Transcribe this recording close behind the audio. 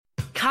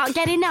can't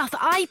get enough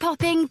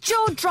eye-popping,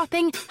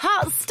 jaw-dropping,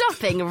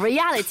 heart-stopping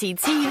reality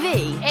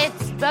TV?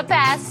 It's the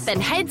best. Then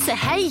head to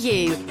Hey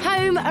You,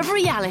 home of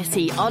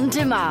reality on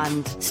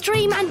demand.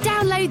 Stream and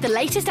download the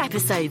latest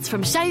episodes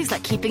from shows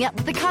like Keeping Up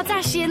with the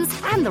Kardashians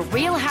and The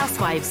Real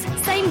Housewives,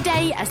 same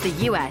day as the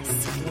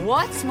US.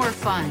 What's more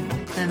fun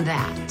than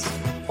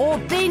that? Or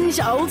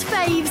binge old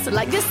faves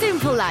like The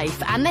Simple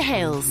Life and The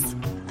Hills.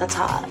 That's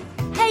hot.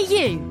 Hey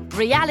You,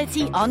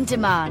 reality on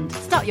demand.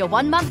 Start your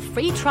 1-month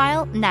free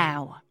trial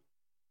now.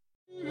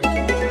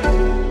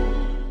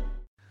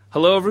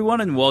 Hello, everyone,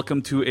 and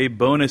welcome to a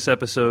bonus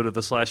episode of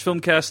the Slash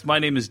Filmcast. My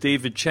name is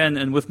David Chen,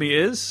 and with me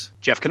is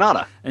Jeff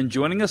Kanata. And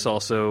joining us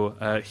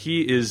also,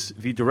 he is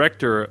the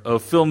director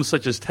of films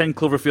such as 10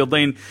 Cloverfield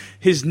Lane.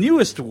 His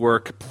newest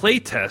work,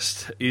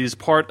 Playtest, is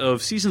part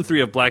of Season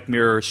 3 of Black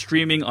Mirror,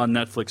 streaming on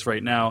Netflix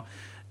right now.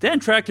 Dan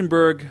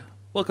Trachtenberg,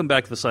 welcome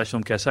back to the Slash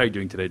Filmcast. How are you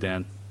doing today,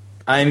 Dan?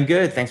 I'm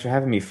good. Thanks for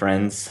having me,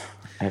 friends.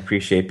 I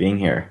appreciate being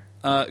here.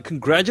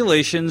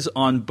 Congratulations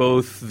on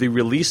both the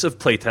release of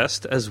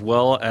Playtest as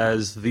well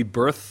as the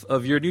birth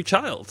of your new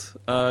child.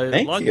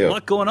 Thank you. A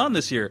lot going on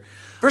this year.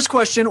 First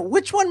question,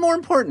 which one more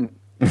important?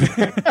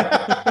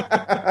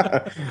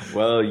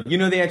 Well, you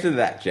know the answer to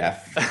that,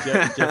 Jeff.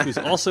 Jeff, who's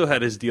also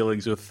had his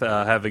dealings with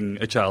having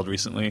a child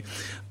recently.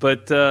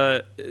 But,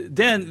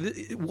 Dan,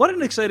 what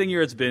an exciting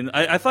year it's been.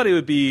 I thought it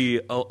would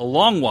be a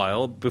long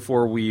while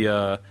before we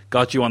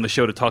got you on the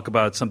show to talk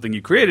about something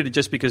you created,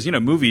 just because, you know,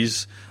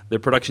 movies, their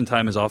production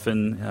time is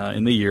often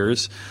in the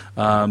years.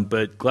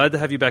 But glad to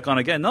have you back on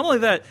again. Not only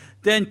that,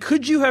 Dan,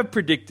 could you have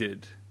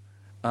predicted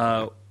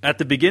at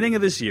the beginning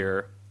of this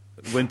year,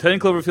 when 10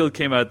 Cloverfield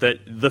came out, that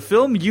the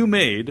film you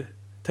made,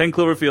 10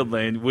 Cloverfield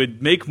Lane,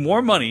 would make more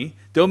money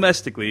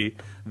domestically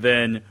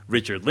than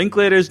Richard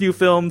Linklater's new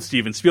film,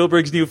 Steven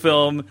Spielberg's new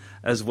film,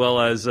 as well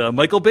as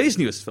Michael Bay's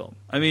newest film?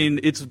 I mean,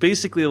 it's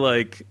basically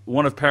like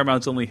one of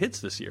Paramount's only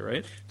hits this year,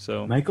 right?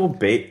 So Michael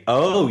Bay.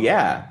 Oh,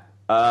 yeah.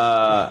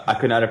 I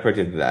could not have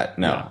predicted that.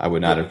 No, yeah. I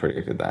would not have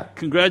predicted that.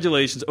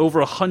 Congratulations.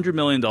 Over $100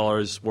 million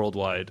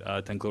worldwide,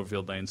 10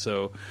 Cloverfield Lane.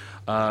 So,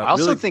 I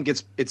also think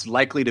it's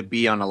likely to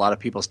be on a lot of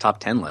people's top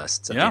 10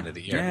 lists at the end of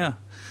the year. Yeah.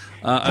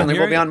 Certainly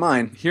will be on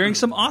mine. Hearing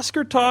some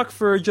Oscar talk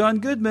for John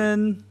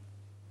Goodman.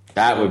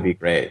 That would be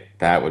great.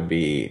 That would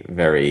be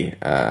very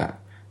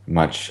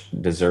much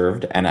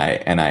deserved. And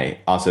I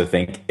also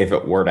think if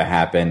it were to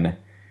happen,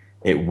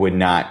 it would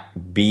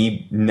not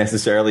be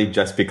necessarily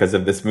just because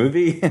of this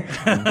movie.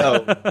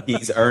 Though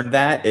he's earned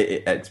that.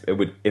 It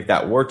would, if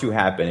that were to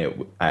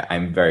happen,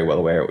 I'm very well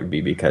aware it would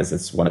be because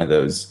it's one of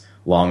those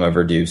long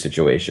overdue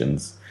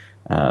situations.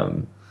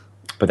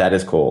 But that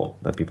is cool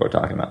that people are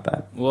talking about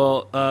that.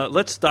 Well,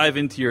 let's dive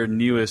into your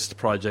newest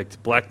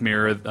project, Black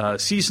Mirror,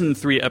 Season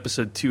 3,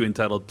 Episode 2,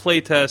 entitled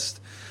Playtest.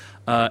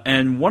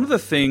 And one of the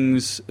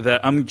things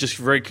that I'm just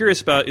very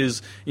curious about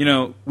is, you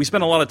know, we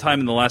spent a lot of time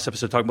in the last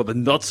episode talking about the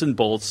nuts and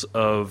bolts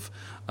of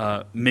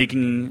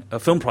making a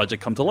film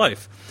project come to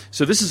life.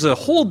 So this is a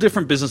whole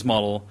different business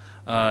model.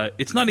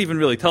 It's not even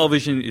really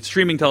television. It's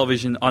streaming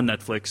television on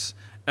Netflix,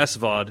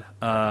 SVOD.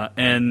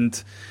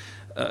 And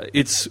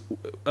it's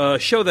a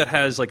show that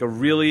has like a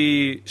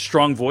really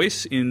strong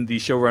voice in the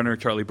showrunner,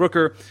 Charlie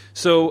Brooker.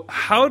 So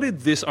how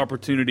did this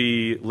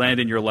opportunity land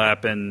in your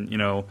lap and, you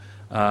know,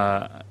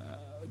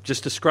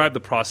 just describe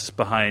the process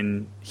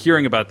behind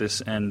hearing about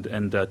this and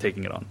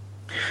taking it on?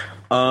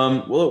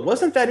 Well, it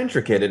wasn't that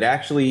intricate. It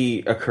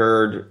actually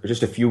occurred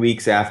just a few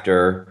weeks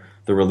after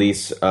the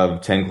release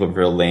of 10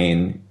 Cloverfield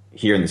Lane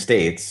here in the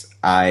States.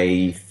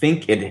 I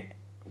think it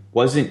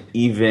wasn't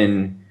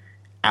even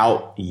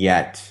out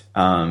yet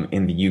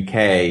in the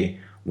UK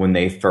when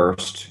they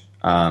first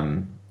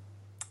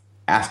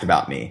asked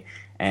about me.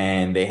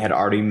 And they had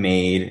already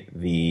made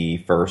the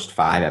first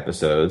 5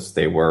 episodes.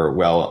 They were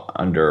well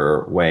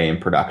underway in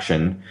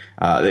production.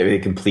 They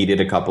completed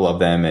a couple of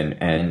them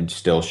and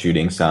still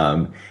shooting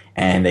some.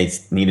 And they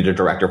needed a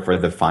director for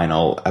the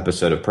final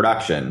episode of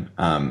production.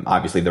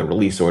 Obviously, the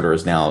release order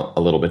is now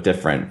a little bit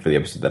different for the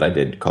episode that I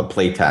did called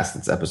Playtest.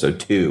 It's episode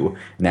 2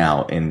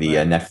 now in the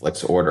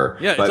Netflix order.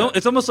 Yeah, but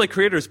it's almost like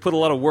creators put a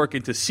lot of work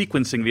into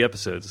sequencing the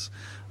episodes.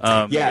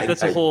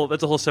 That's a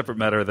whole separate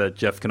matter that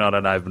Jeff Kanata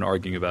and I have been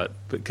arguing about.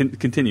 But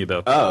continue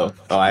though. Oh,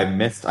 I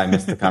missed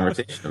the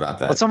conversation about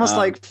that. Well, it's almost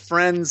like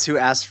friends who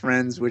ask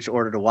friends which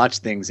order to watch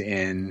things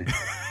in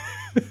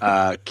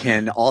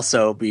can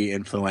also be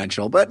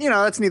influential. But you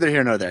know, it's neither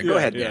here nor there. Go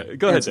ahead, Dan.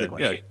 Go ahead, Dan.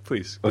 Yeah,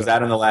 please. Was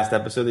that on the last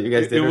episode that you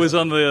guys did? It was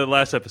on the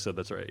last episode.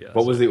 That's right. Yeah.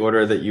 What was the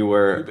order that you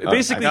were?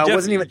 Basically, no,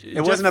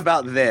 it wasn't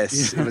about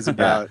this. It was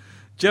about.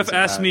 Jeff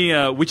asked me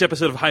which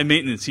episode of High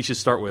Maintenance he should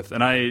start with,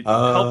 and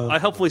I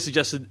helpfully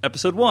suggested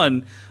episode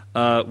 1,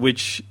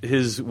 which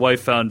his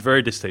wife found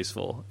very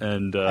distasteful,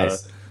 and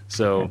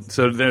so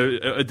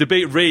a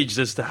debate raged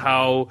as to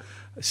how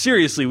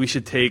seriously we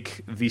should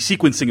take the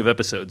sequencing of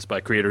episodes by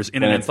creators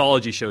in an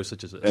anthology show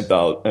such as this.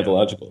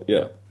 Anthological,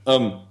 yeah.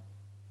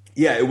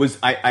 Yeah, it was.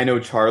 I know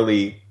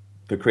Charlie,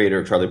 the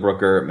creator, Charlie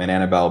Brooker, and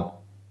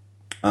Annabelle,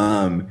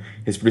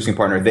 his producing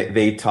partner.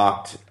 They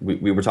talked.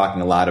 We were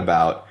talking a lot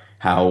about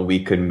how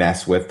we could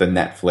mess with the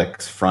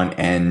Netflix front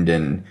end,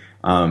 and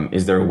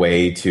is there a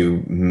way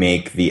to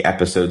make the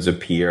episodes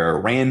appear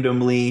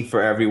randomly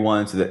for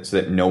everyone so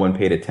that no one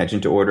paid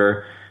attention to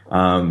order.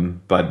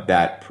 But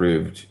that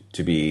proved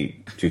to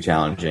be too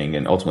challenging,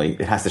 and ultimately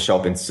it has to show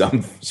up in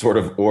some sort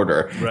of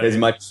order. Right. As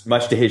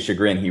much to his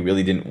chagrin, he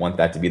really didn't want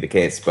that to be the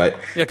case. But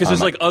yeah, because there's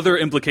like other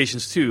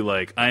implications too,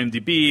 like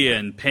IMDb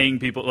and paying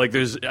people. Like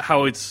there's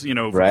how it's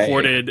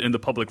recorded in the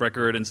public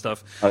record and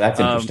stuff. Oh, that's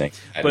interesting.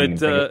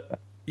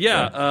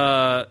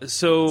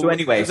 So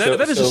anyway,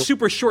 that is a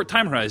super short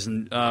time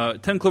horizon.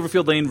 10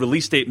 Cloverfield Lane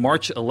release date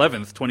March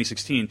 11th,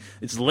 2016.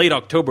 It's late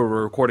October.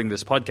 We're recording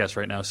this podcast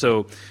right now.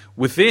 So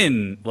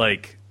within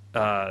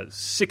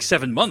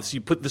 6-7 months,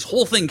 this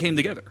whole thing came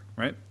together,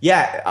 right?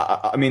 Yeah,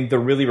 I mean, the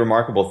really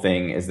remarkable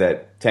thing is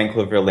that 10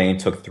 Cloverfield Lane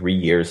took 3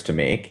 years to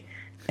make,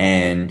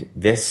 and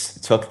this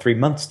took 3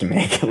 months to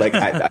make. Like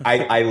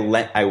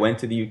I went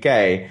to the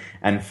UK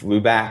and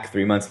flew back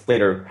 3 months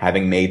later,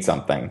 having made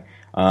something.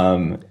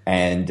 And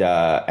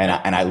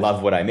I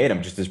love what I made.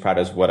 I'm just as proud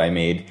as what I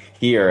made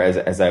here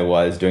as I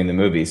was doing the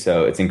movie.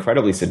 So it's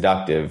incredibly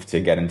seductive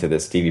to get into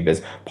this TV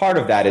biz. Part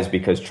of that is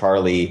because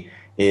Charlie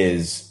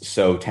is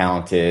so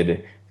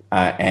talented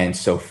and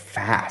so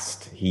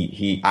fast.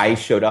 I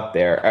showed up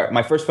there.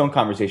 My first phone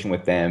conversation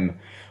with them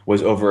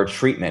was over a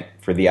treatment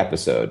for the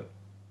episode,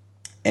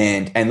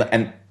 and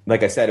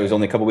like I said, it was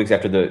only a couple weeks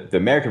after the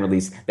American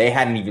release. They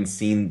hadn't even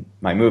seen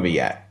my movie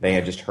yet. They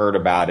had just heard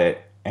about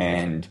it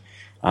and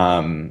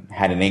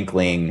had an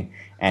inkling,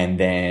 and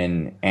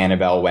then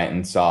Annabelle went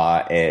and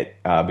saw it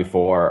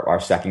before our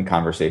second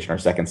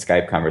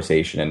Skype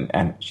conversation,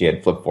 and she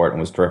had flipped for it and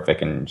was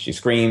terrific, and she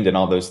screamed and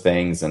all those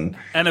things. And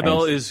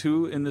Annabelle is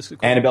who in this?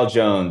 Annabelle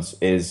Jones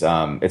is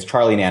it's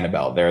Charlie and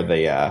Annabelle. They're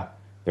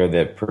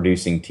the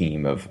producing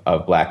team of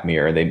Black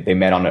Mirror. They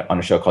met on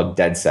a show called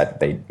Dead Set that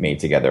they made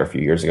together a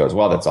few years ago as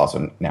well. That's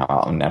also now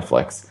out on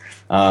Netflix.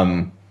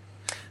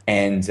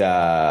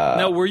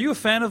 Now, were you a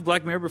fan of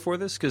Black Mirror before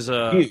this? Because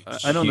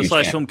I know in the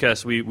Slash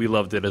Filmcast we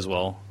loved it as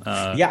well.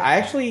 I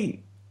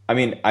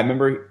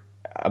remember.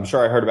 I'm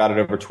sure I heard about it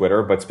over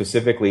Twitter, but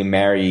specifically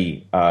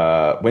Mary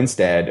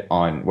Winstead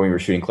when we were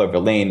shooting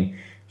Cloverfield Lane,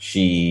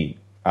 she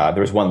there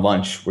was one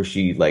lunch where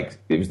she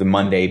it was the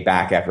Monday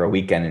back after a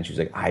weekend, and she was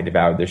like, I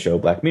devoured the show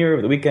Black Mirror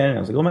over the weekend. And I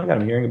was like, oh my God,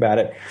 I'm hearing about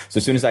it. So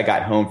as soon as I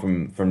got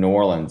home from New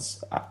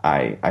Orleans,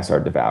 I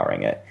started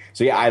devouring it.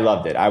 So yeah, I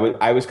loved it.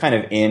 I was kind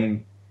of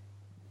in.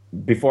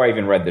 Before I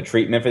even read the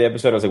treatment for the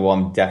episode, I was like, well,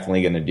 I'm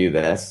definitely going to do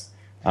this.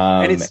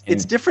 And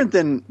it's different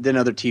than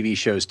other TV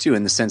shows, too,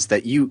 in the sense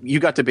that you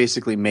got to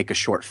basically make a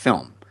short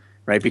film,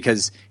 right?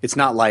 Because it's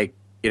not like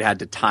it had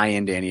to tie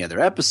into any other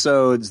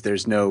episodes.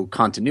 There's no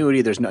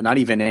continuity. There's not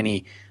even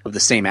any of the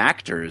same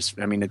actors.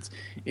 I mean,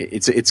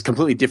 it's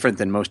completely different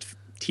than most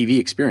TV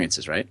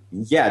experiences, right?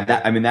 Yeah,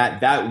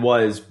 that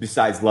was,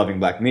 besides loving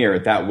Black Mirror,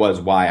 that was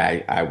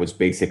why I was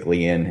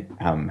basically in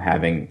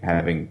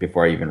having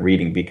before I even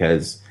reading,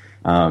 because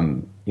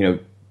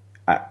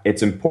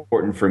it's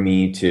important for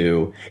me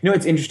to,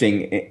 it's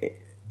interesting.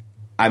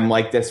 I'm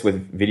like this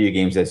with video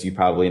games, as you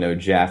probably know,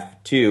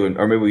 Jeff, too,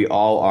 or maybe we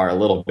all are a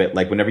little bit.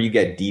 Like whenever you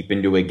get deep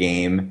into a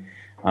game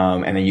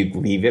and then you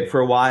leave it for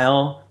a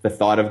while, the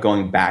thought of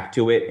going back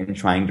to it and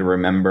trying to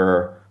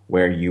remember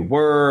where you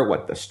were,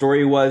 what the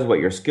story was, what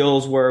your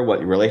skills were, what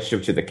your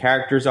relationship to the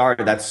characters are,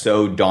 that's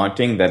so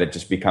daunting that it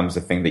just becomes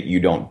a thing that you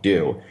don't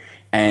do.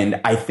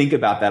 And I think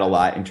about that a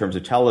lot in terms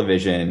of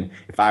television.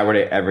 If I were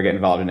to ever get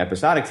involved in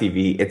episodic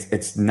TV,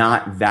 it's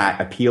not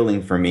that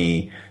appealing for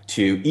me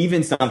to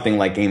even something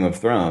like Game of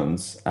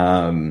Thrones,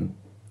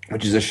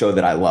 which is a show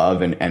that I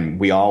love and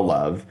we all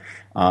love,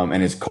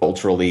 and is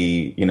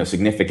culturally,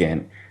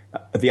 significant.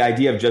 The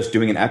idea of just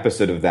doing an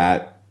episode of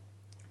that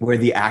where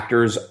the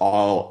actors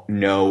all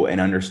know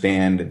and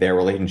understand their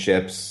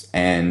relationships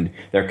and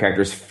their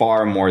characters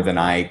far more than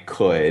I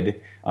could,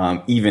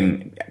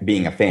 even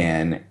being a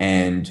fan,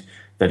 and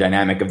the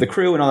dynamic of the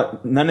crew and all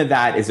that, none of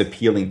that is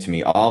appealing to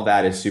me. All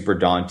that is super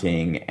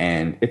daunting,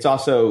 and it's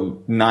also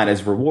not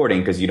as rewarding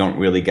because you don't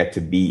really get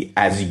to be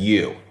as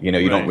you. You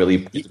don't really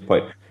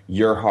put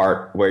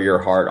wear your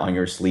heart on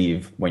your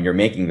sleeve when you're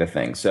making the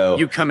thing. So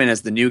you come in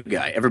as the new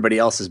guy. Everybody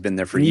else has been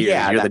there for years.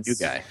 Yeah, you're the new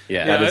guy.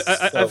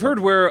 I've heard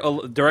where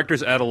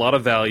directors add a lot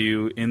of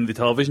value in the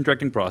television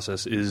directing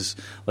process is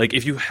like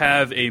if you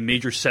have a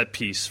major set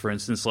piece, for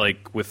instance,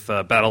 like with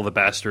Battle of the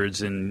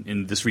Bastards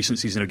in this recent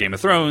season of Game of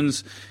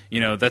Thrones,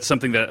 that's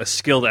something that a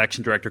skilled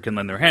action director can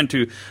lend their hand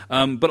to.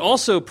 But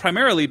also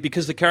primarily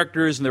because the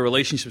characters and the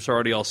relationships are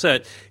already all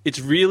set, it's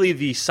really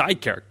the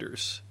side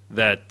characters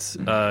that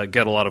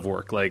get a lot of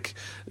work. Like,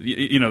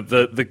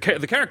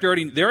 the character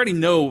they already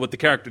know what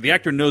the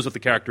actor knows what the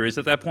character is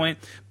at that point.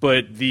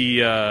 But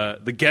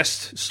the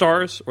guest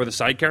stars or the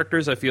side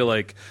characters, I feel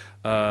like,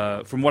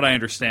 from what I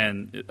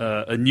understand,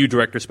 a new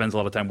director spends a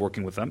lot of time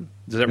working with them.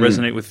 Does that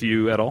resonate with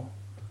you at all?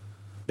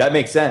 That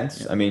makes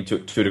sense. I mean, to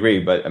a degree,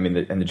 but I mean,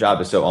 the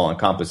job is so all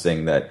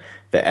encompassing that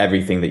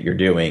everything that you're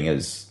doing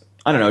is,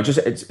 I don't know,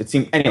 it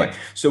seemed anyway.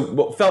 So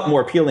what felt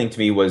more appealing to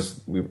me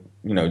was,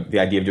 the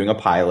idea of doing a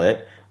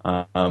pilot.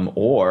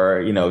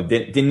 or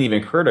didn't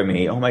even occur to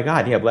me. Oh my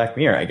God, yeah, Black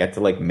Mirror. I get to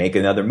like make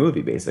another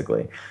movie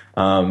basically.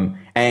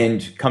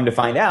 And come to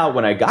find out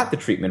when I got the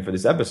treatment for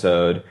this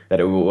episode that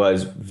it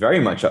was very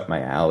much up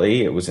my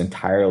alley. It was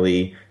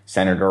entirely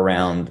centered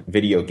around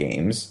video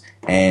games.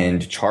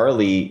 And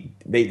Charlie,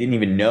 they didn't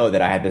even know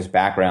that I had this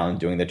background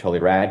doing the Totally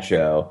Rad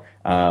show,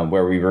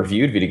 where we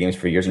reviewed video games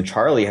for years. And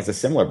Charlie has a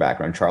similar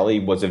background. Charlie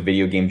was a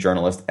video game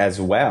journalist as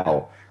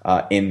well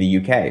in the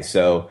UK.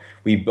 So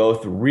we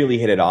both really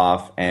hit it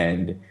off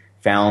and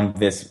found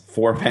this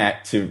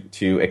format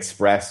to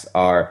express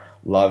our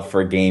love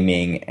for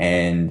gaming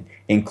and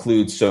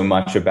include so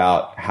much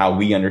about how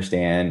we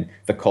understand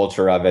the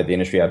culture of it, the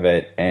industry of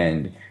it,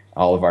 and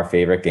all of our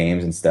favorite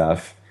games and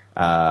stuff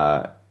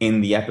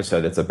in the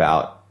episode that's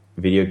about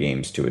video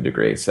games to a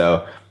degree.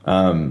 So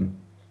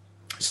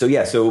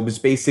it was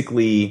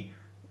basically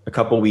a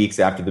couple weeks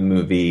after the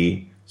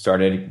movie,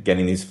 started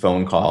getting these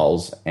phone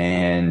calls,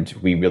 and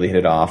we really hit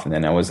it off. And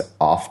then I was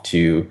off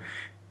to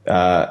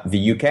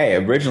the UK.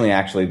 Originally,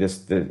 actually,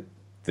 the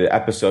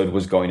episode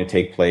was going to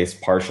take place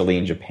partially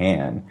in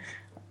Japan,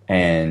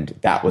 and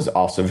that was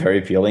also very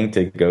appealing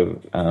to go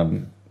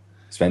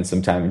spend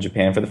some time in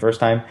Japan for the first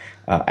time.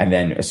 And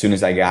then as soon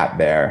as I got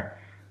there,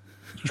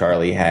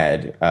 Charlie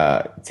had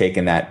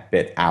taken that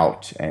bit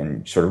out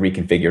and sort of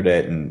reconfigured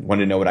it and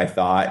wanted to know what I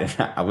thought.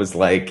 And I was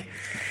like,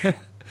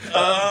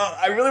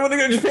 I really want to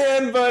go to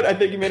Japan, but I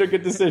think you made a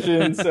good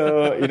decision.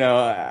 So,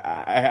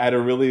 I had a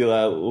really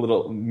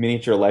little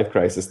miniature life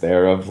crisis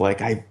there of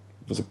like, I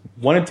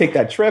wanted to take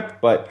that trip,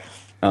 but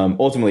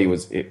ultimately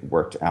it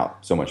worked out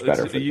so much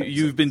better.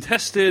 You've been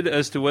tested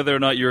as to whether or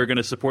not you're going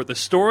to support the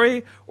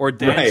story or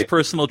Dan's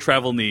personal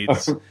travel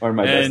needs. or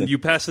my and business. You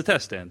passed the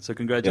test, Dan, so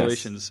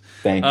congratulations.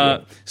 Yes. Thank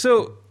you.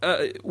 So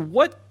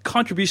what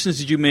contributions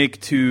did you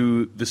make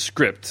to the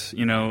script?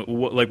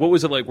 What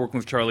was it like working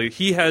with Charlie?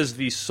 He has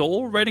the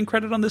sole writing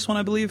credit on this one,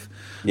 I believe.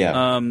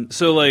 Yeah.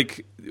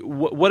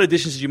 What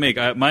additions did you make?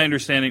 My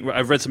understanding,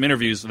 I've read some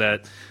interviews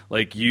that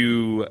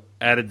you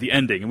added the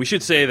ending. And we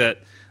should say that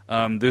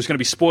there's going to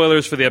be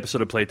spoilers for the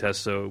episode of Playtest,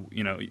 so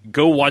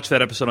go watch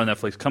that episode on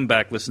Netflix. Come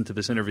back, listen to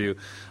this interview.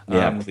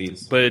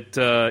 Please. But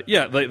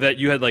that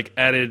you had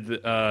added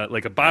a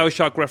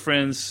BioShock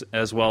reference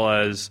as well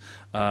as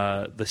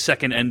the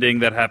second ending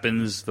that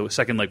happens, the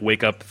second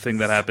wake up thing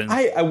that happens.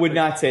 I would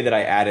not say that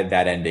I added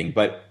that ending,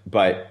 but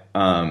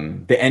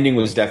the ending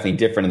was definitely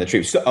different in the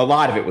treatment. So a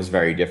lot of it was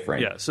very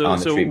different. Yeah. So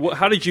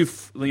how did you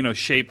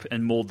shape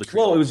and mold the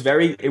treatment? Well,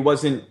 it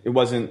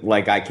wasn't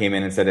like I came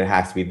in and said it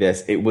has to be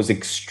this. It was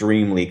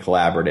extremely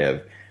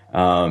collaborative.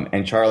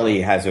 And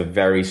Charlie has a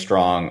very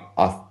strong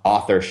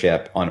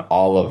authorship on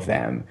all of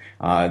them.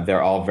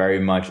 They're all very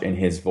much in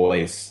his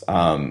voice,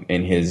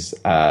 in his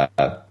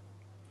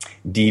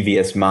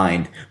devious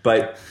mind.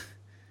 But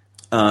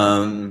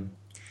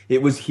he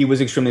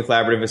was extremely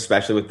collaborative,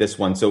 especially with this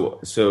one.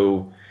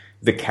 So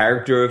the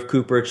character of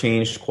Cooper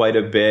changed quite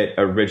a bit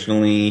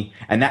originally,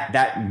 and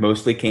that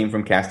mostly came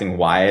from casting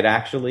Wyatt,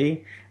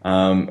 actually.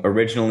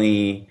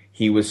 Originally,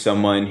 he was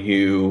someone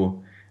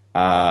who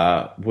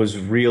was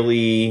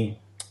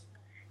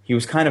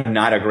kind of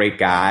not a great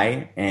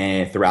guy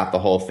and throughout the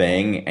whole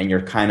thing, and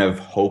you're kind of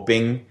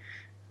hoping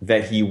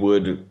that he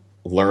would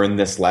learn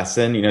this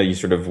lesson. You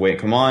sort of wait,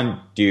 come on,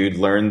 dude,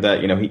 learn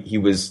that, he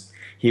was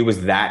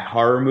that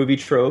horror movie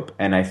trope,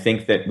 and I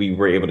think that we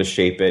were able to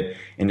shape it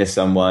into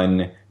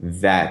someone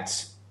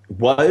that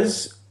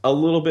was a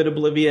little bit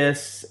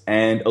oblivious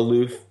and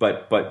aloof,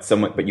 but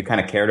you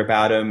kind of cared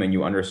about him and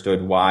you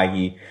understood why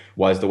he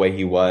was the way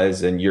he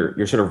was, and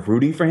you're sort of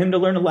rooting for him to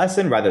learn a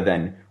lesson rather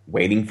than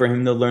waiting for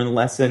him to learn a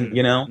lesson.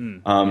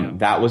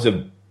 That was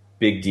a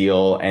big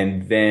deal.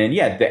 And then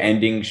the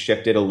ending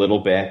shifted a little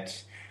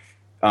bit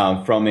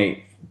from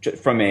a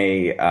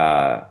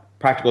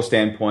practical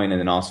standpoint, and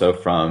then also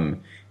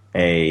from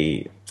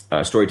a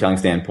storytelling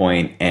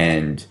standpoint,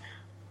 and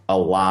a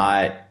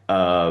lot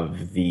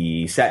of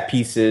the set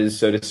pieces,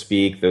 so to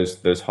speak,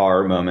 those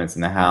horror moments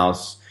in the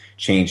house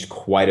changed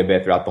quite a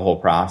bit throughout the whole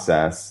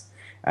process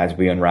as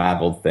we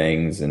unraveled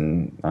things.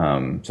 And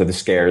so the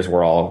scares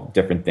were all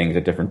different things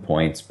at different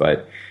points,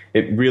 but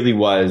it really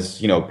was,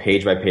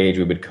 page by page,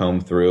 we would comb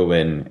through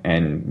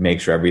and make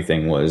sure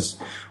everything was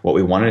what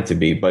we wanted it to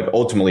be. But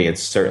ultimately, it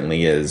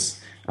certainly is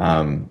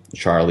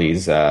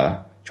Charlie's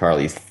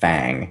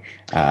thing.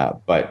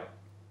 But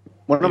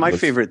one of my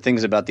favorite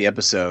things about the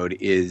episode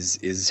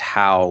is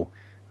how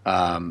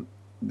the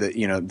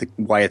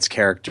Wyatt's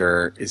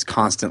character is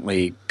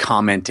constantly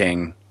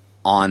commenting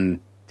on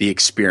the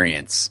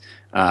experience,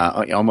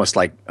 almost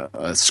like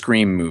a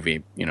Scream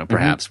movie,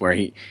 perhaps, where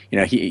he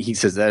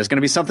says there's going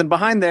to be something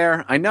behind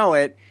there. I know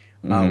it,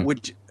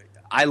 which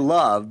I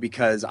love,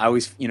 because I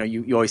always,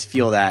 you always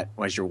feel that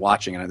as you're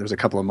watching. And there was a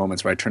couple of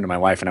moments where I turned to my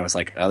wife and I was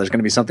like, "Oh, there's going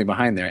to be something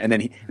behind there." And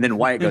then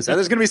Wyatt goes, "Oh,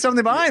 there's going to be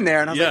something behind there."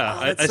 And I was like,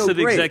 "Oh, that's I so said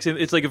the great." exact same.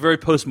 It's like a very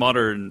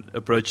postmodern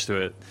approach to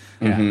it.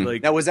 Yeah.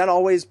 Now, was that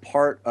always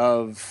part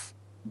of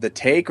the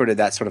take, or did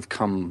that sort of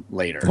come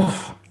later?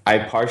 I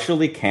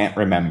partially can't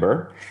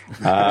remember.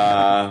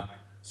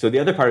 So the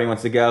other part of me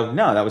wants to go,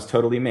 no, that was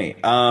totally me.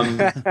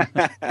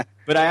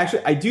 But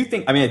I do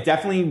think, I mean, it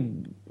definitely,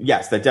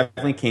 yes, that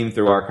definitely came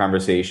through our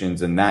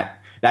conversations, and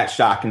that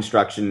shot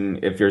construction,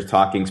 if you're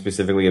talking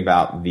specifically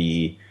about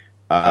the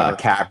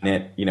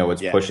cabinet,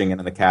 it's pushing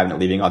into the cabinet,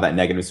 leaving all that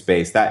negative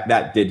space,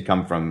 that did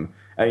come from,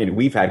 I mean,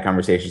 we've had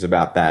conversations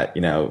about that,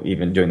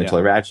 even doing the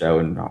Chili Rad show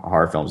and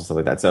horror films and stuff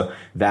like that. So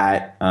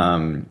that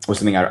was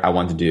something I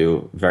wanted to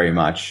do very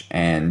much.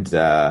 And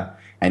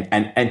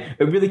it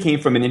really came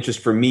from an interest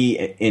for me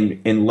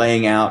in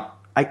laying out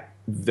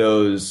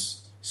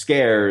those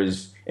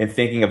scares and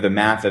thinking of the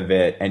math of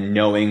it and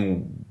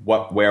knowing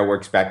where we're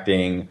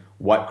expecting,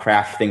 what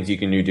craft things you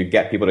can do to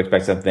get people to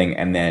expect something,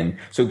 and then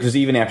because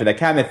even after that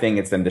cabinet thing,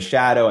 it's then the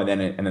shadow, and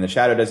then the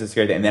shadow does the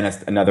scare thing, and then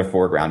it's another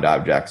foreground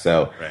object.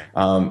 So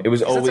it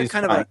was always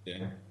kind of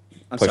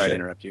I'm sorry to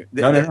interrupt you.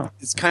 No.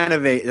 It's kind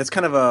of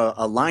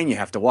a line you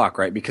have to walk,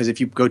 right? Because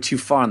if you go too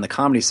far on the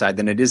comedy side,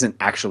 then it isn't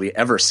actually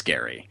ever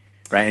scary,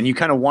 right? And you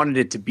kind of wanted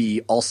it to be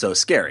also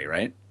scary,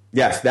 right?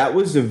 Yes, that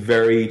was a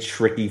very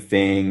tricky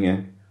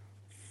thing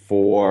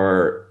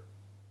for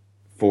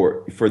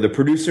the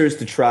producers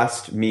to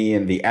trust me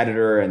and the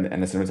editor and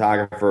the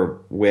cinematographer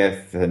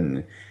with,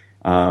 and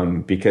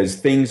because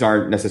things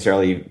aren't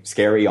necessarily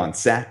scary on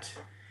set.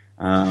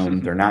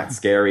 They're not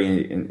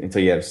scary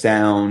until you have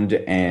sound,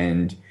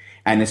 and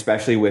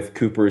especially with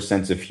Cooper's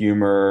sense of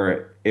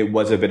humor, it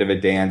was a bit of a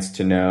dance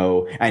to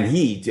know,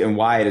 and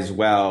Wyatt as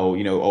well,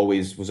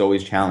 was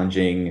always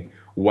challenging.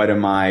 When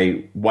am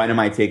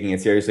I taking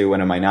it seriously?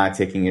 When am I not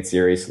taking it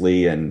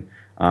seriously? And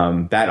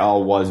that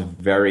all was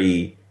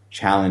very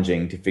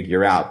challenging to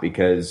figure out,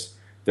 because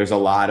there's a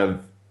lot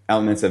of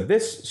elements of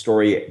this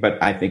story,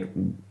 but I think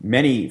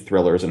many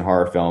thrillers and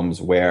horror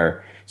films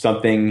where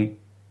something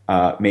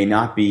may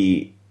not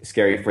be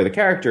scary for the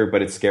character,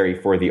 but it's scary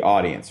for the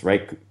audience,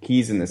 right?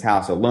 He's in this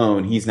house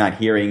alone. He's not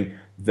hearing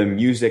the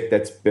music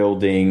that's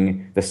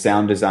building, the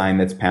sound design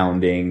that's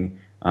pounding.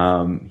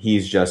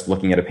 He's just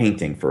looking at a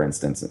painting, for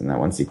instance, in that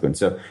one sequence.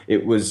 So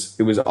it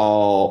was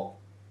all,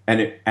 and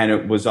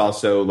it was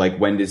also like,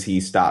 when does he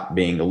stop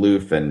being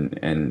aloof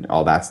and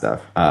all that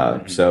stuff?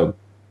 So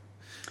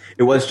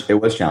it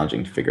was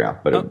challenging to figure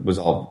out, but it was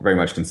all very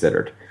much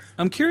considered.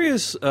 I'm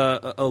curious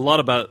a lot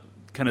about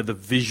kind of the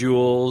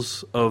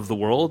visuals of the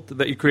world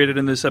that you created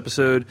in this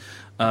episode.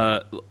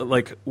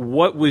 Like,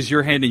 what was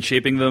your hand in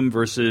shaping them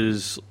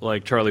versus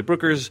like Charlie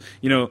Brooker's?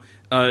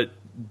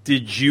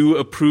 Did you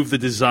approve the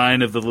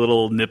design of the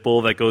little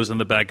nipple that goes on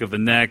the back of the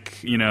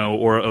neck,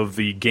 or of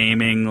the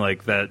gaming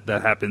like that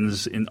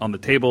happens on the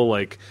table?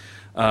 Like,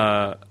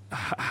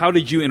 how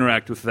did you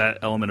interact with that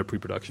element of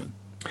pre-production?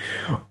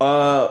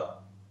 I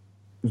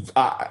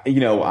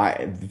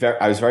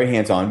was very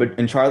hands-on,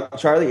 but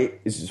Charlie,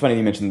 it's funny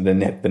you mentioned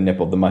the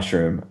nipple, the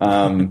mushroom,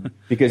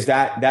 because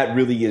that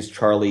really is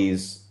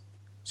Charlie's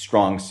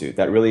strong suit.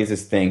 That really is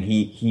his thing.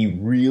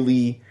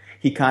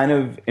 He kind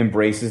of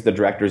embraces the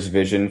director's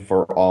vision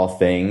for all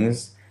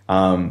things,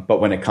 but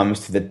when it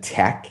comes to the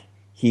tech,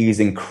 he's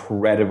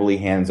incredibly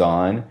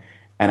hands-on,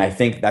 and I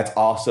think that's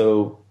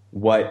also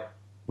what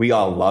we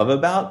all love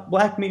about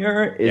Black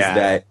Mirror is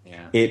that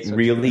it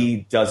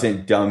really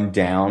doesn't dumb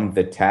down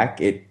the tech.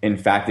 In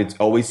fact, it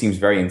always seems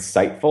very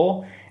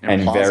insightful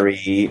and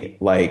very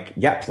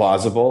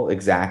plausible.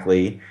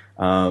 Exactly.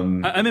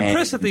 I'm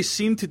impressed that they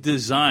seem to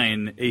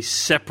design a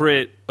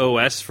separate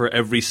OS for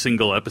every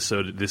single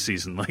episode this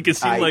season. Like, it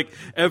seemed like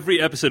every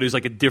episode is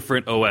like a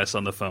different OS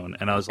on the phone,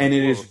 and I was like, and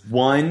it is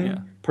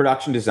one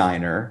production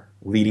designer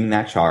leading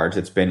that charge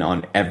that's been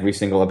on every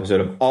single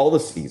episode of all the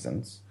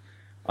seasons.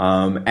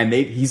 And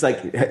he's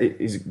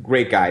a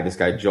great guy, this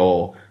guy,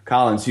 Joel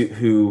Collins,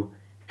 who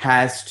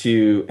has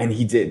to, and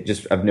he did,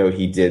 just of note,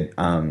 he did,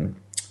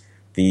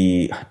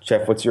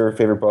 Jeff, what's your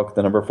favorite book?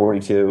 The number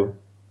 42?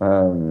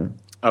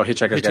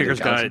 Hitchhiker's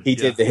Guide. He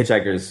did the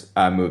Hitchhiker's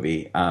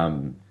movie,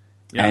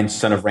 and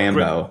Son of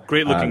Rambo.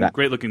 Great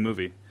looking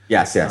movie.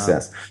 Yes.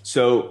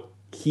 So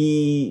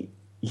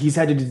he's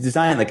had to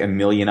design like a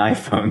million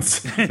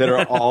iPhones that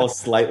are all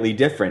slightly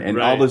different,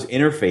 and all those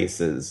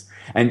interfaces.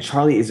 And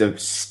Charlie is a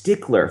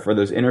stickler for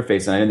those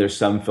interfaces. And I know there's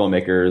some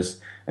filmmakers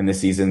in this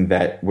season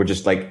that were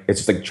just like,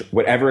 it's just like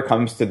whatever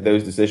comes to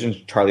those decisions,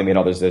 Charlie made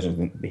all those decisions,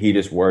 and he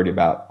just worried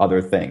about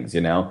other things,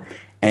 And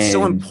it's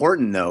so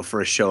important though for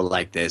a show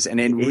like this,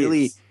 and it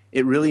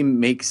really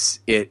makes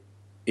it.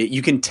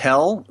 You can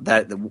tell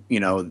that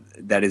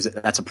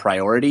that's a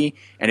priority,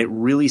 and it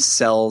really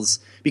sells,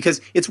 because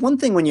it's one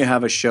thing when you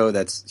have a show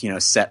that's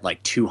set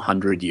like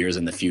 200 years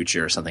in the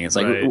future or something. It's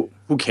like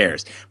who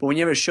cares? But when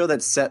you have a show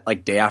that's set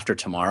like day after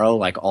tomorrow,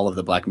 like all of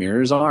the Black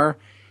Mirrors are,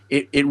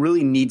 it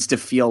really needs to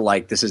feel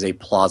like this is a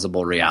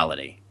plausible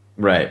reality.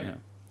 Right. Yeah.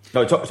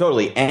 No,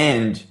 totally.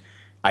 And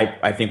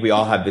I think we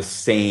all have the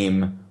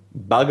same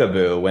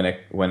bugaboo when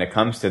it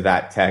comes to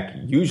that tech,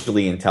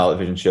 usually in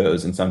television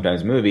shows and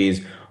sometimes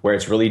movies, where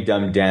it's really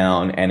dumbed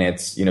down and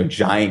it's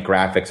giant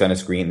graphics on a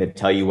screen that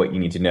tell you what you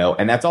need to know,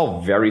 and that's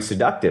all very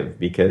seductive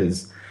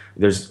because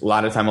there's a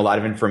lot of time, a lot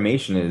of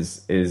information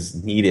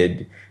is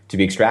needed to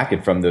be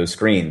extracted from those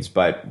screens.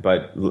 But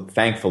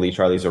thankfully,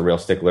 Charlie's a real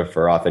stickler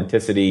for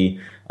authenticity,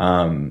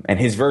 and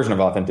his version of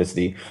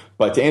authenticity.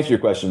 But to answer your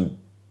question,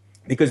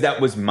 because that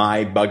was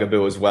my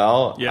bugaboo as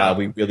well,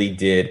 we really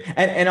did,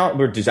 and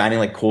we're designing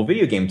like cool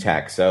video game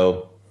tech,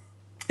 so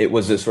it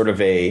was a sort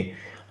of an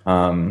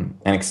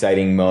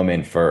exciting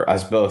moment for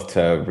us both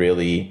to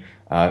really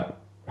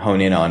hone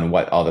in on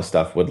what all the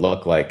stuff would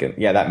look like. And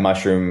that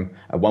mushroom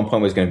at one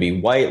point was going to be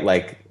white,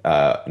 like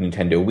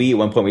Nintendo Wii. At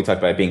one point we talked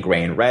about it being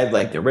gray and red,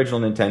 like the original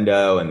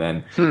Nintendo, and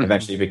then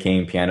eventually it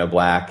became piano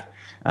black.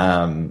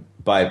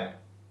 But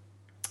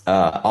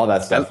all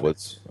that stuff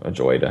was a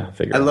joy to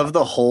figure out. I love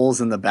the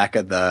holes in the back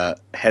of the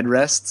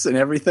headrests and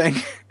everything.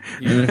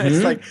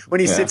 It's like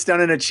when he sits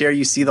down in a chair,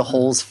 you see the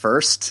holes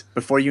first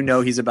before you know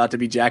he's about to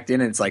be jacked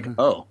in, and it's like,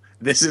 oh,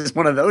 this is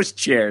one of those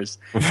chairs.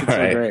 It's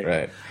great.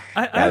 Right.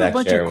 I have a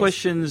bunch of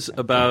questions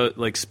about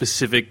like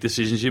specific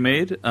decisions you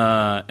made,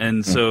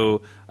 and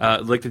so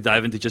I'd like to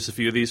dive into just a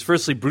few of these.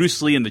 Firstly,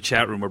 Bruce Lee in the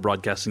chat room, we're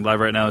broadcasting live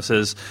right now,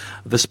 says,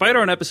 the spider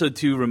on episode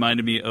 2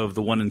 reminded me of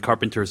the one in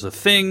Carpenter's A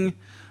Thing.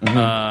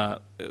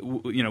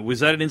 Was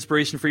that an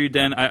inspiration for you,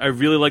 Dan? I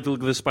really like the look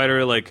of the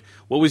spider. Like,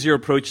 what was your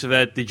approach to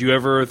that? Did you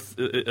ever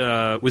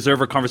was there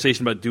ever a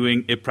conversation about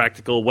doing it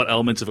practical? What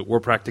elements of it were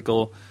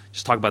practical?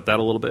 Just talk about that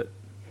a little bit.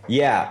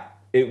 Yeah,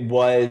 it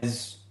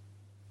was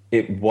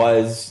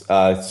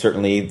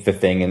certainly the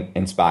thing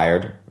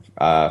inspired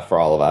for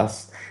all of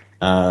us,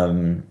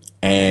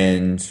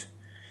 and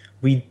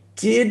we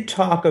did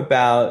talk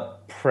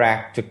about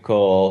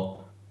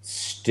practical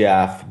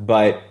stuff,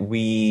 but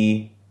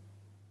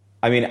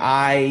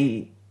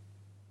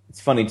it's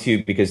funny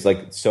too, because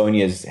like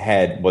Sonia's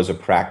head was a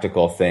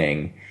practical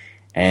thing,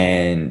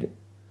 and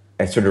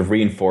it sort of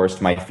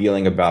reinforced my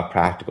feeling about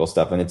practical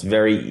stuff. And it's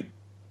very,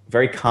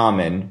 very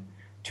common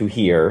to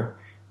hear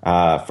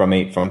from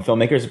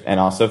filmmakers and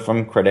also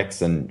from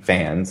critics and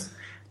fans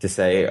to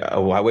say,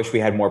 oh, I wish we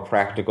had more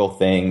practical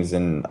things,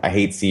 and I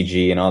hate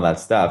CG and all that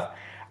stuff.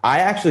 I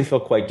actually feel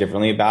quite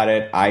differently about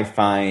it. I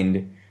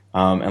find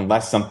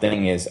unless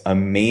something is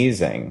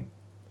amazing,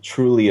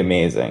 truly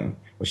amazing,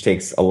 which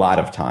takes a lot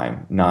of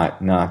time,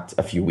 not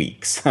a few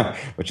weeks,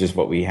 which is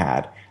what we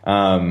had.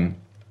 I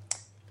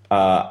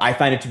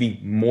find it to be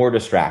more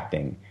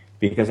distracting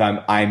because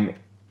I'm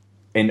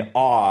in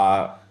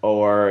awe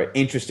or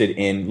interested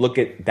in, look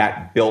at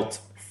that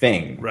built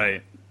thing.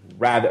 Right.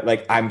 Rather,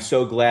 like, I'm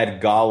so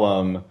glad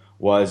Gollum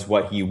was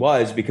what he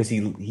was because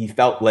he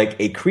felt like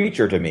a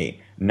creature to me,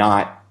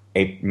 not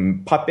a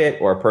puppet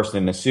or a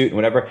person in a suit and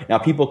whatever. Now,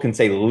 people can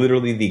say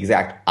literally the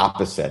exact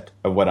opposite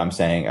of what I'm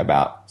saying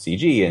about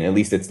CG, and at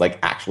least it's like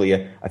actually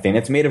a thing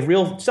that's made of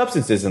real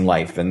substances in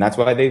life, and that's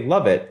why they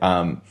love it.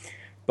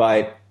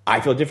 But I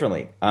feel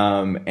differently,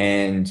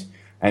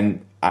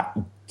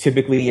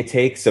 typically it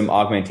takes some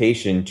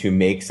augmentation to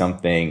make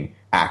something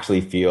actually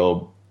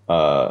feel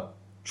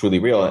truly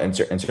real, and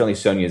certainly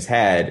Sonia's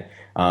head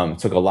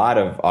took a lot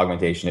of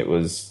augmentation. It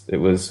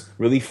was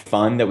really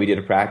fun that we did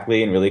it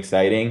practically and really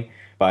exciting.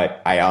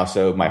 But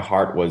my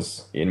heart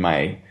was in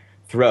my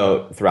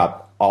throat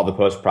throughout all the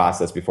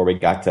post-process before we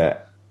got to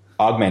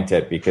augment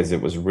it, because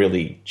it was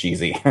really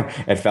cheesy.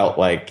 It felt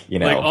like,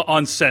 like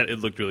on set, it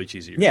looked really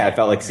cheesy. Yeah, it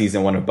felt like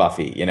season 1 of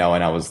Buffy, and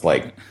I was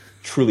like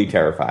truly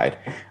terrified.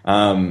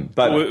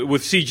 But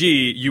with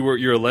CG,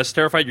 you're less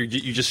terrified. You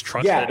just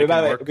trust that it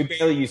can work. We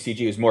barely used CG.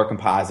 It was more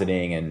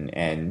compositing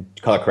and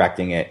color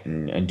correcting it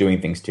and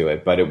doing things to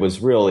it. But it was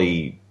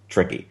really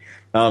tricky.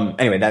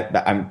 Anyway,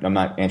 that I'm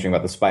not answering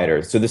about the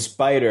spider. So the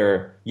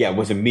spider,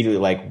 was immediately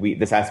like,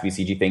 this has to be a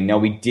CG thing. Now,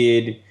 we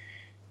did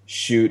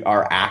shoot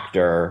our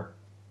actor,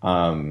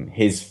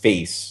 his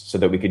face, so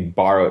that we could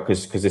borrow it,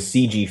 because a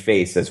CG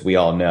face, as we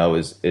all know,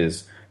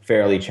 is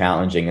fairly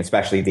challenging,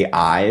 especially the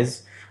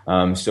eyes.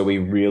 So we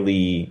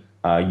really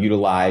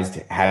utilized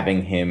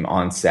having him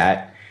on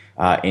set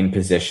in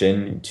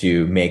position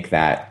to make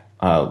that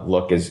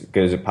look as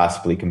good as it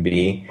possibly can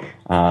be.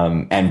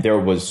 And there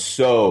was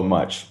so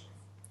much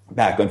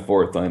back and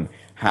forth on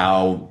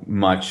how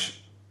much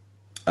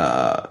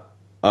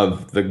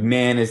of the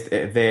man is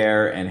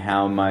there and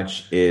how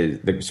much is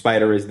the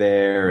spider is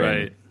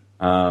there.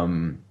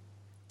 Right.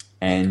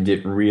 And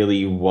it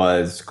really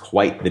was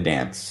quite the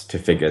dance to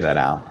figure that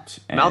out.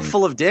 And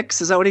mouthful of dicks,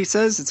 is that what he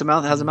says? Has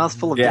a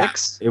mouthful of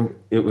dicks?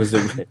 It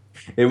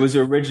was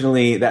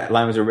originally, that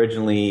line was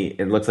originally,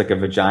 it looks like a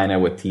vagina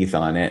with teeth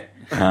on it.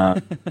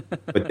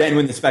 But then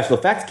when the special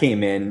effects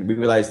came in, we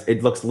realized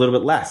it looks a little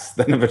bit less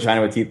than a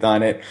vagina with teeth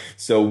on it.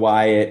 So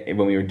Wyatt,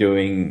 when we were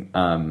doing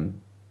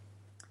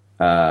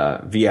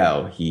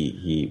VO,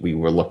 we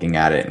were looking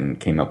at it and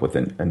came up with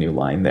a new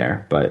line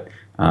there. But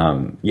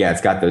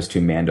it's got those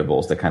two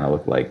mandibles that kind of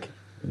look like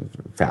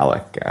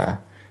phallic.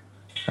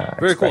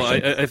 Very cool.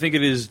 I think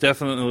it is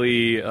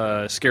definitely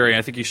scary.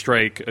 I think you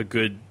strike a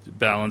good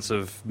balance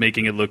of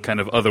making it look kind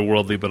of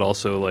otherworldly, but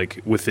also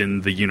like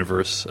within the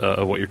universe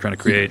of what you're trying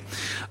to create.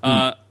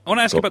 I want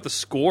to ask you about the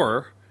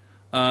score.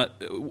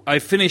 I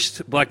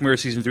finished Black Mirror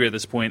Season 3 at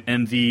this point,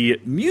 and the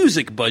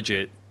music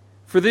budget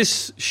for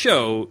this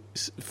show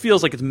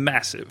feels like it's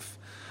massive.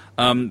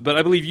 But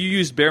I believe you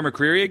used Bear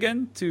McCreary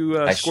again to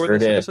score sure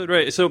this did. episode,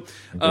 right? So,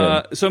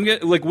 so I'm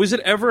getting like, was it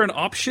ever an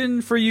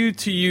option for you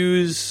to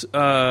use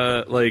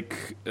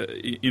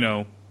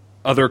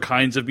other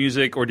kinds of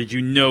music, or did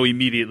you know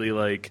immediately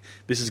like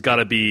this has got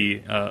to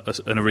be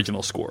an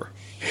original score?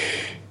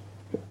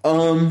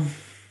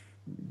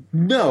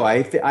 No,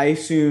 I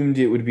assumed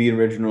it would be an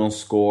original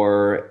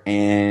score,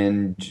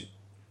 and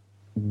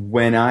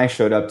when I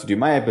showed up to do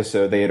my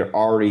episode, they had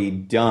already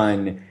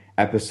done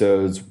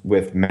episodes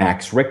with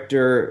Max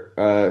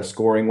Richter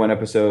scoring one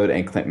episode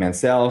and Clint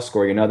Mansell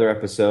scoring another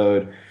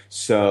episode.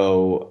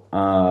 So,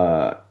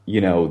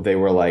 they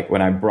were like,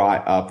 when I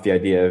brought up the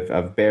idea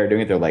of Bear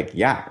doing it, they're like,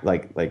 yeah,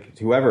 like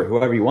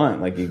whoever you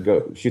want, like you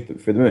go shoot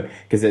for the moon,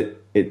 because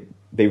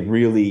they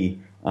really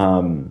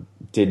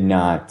did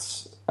not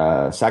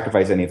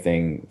sacrifice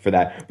anything for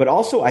that. But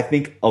also, I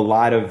think a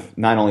lot of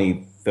not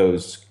only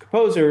those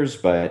composers,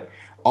 but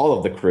all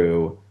of the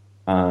crew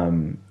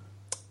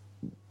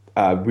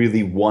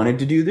really wanted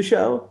to do the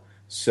show.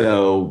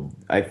 So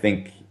I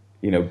think,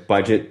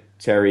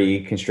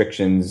 budgetary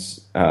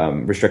restrictions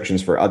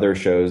for other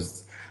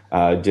shows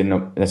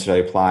didn't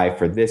necessarily apply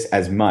for this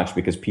as much,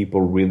 because people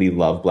really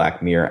love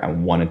Black Mirror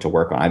and wanted to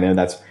work on it. I know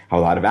that's how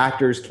a lot of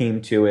actors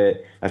came to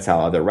it. That's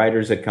how other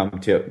writers had come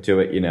to it.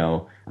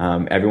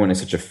 Everyone is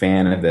such a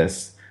fan of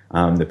this.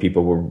 The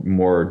people were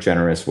more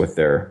generous with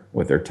their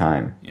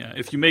time. Yeah,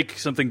 if you make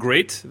something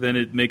great, then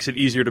it makes it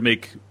easier to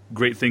make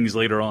great things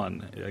later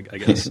on, I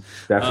guess.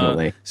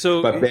 Definitely.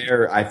 But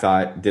Bear, I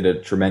thought, did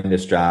a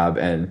tremendous job,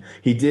 and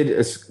he did.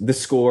 The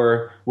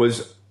score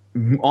was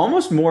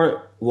almost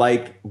more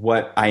like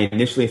what I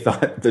initially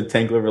thought the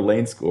 10 Clover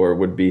Lane score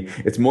would be.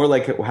 It's more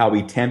like how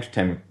we temped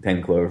 10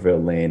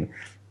 Cloverfield Lane.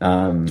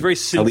 It's very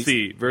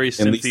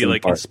synthy,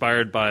 like part.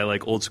 Inspired by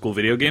like old school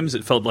video games.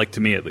 It felt like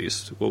to me, at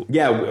least.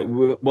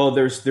 Well,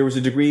 there was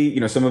a degree.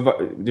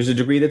 There's a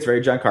degree that's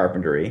very John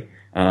Carpentery,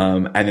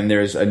 and then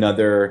there's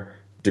another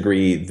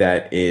degree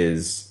that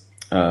is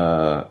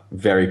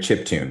very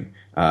chiptune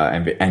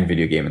and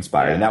video game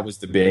inspired. And that was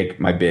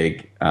my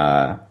big.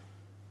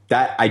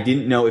 That I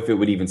didn't know if it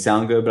would even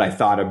sound good, but I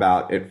thought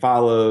about It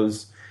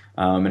Follows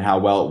and how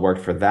well it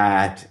worked for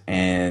that,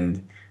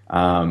 and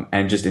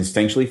just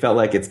instinctually felt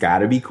like it's got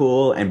to be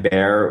cool. And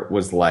Bear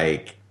was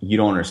like, "You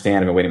don't understand.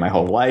 I've been waiting my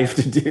whole life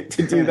to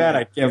do that.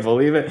 I can't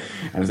believe it."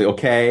 And I was like,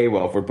 "Okay,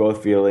 well, if we're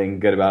both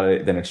feeling good about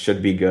it, then it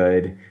should be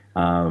good."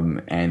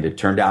 And it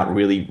turned out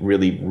really,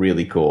 really,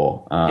 really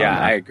cool.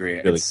 I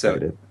agree. Really it's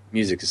so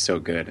music is so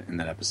good in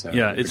that episode.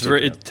 Yeah, it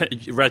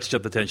ratchets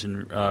up the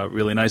tension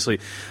really nicely.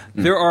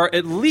 There are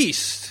at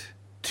least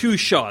 2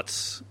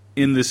 shots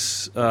in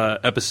this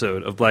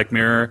episode of Black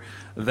Mirror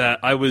that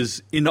I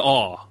was in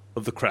awe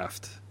of the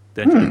craft.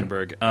 Dan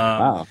Trachtenberg.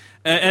 Wow.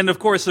 And of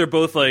course, they're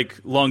both like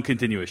long,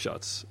 continuous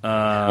shots.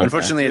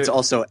 Unfortunately, it's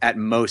also at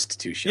most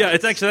 2 shots. Yeah,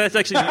 that's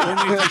actually the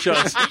only 2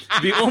 shots.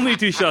 The only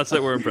 2 shots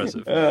that were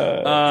impressive.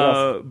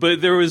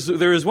 But there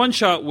was one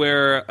shot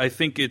where I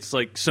think it's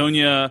like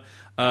Sonia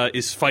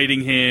is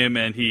fighting him,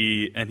 and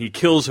he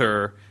kills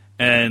her,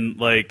 and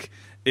like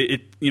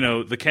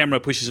the camera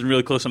pushes in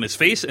really close on his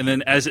face, and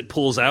then as it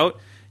pulls out,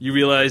 you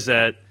realize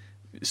that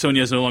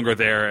Sonia is no longer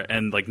there,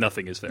 and like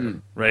nothing is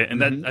there, right?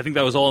 And that I think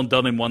that was all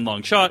done in one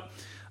long shot.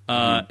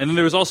 And then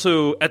there was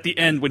also at the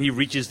end when he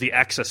reaches the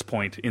access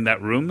point in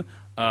that room,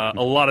 a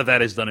lot of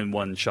that is done in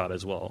one shot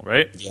as well,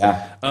 right?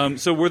 Yeah.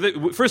 So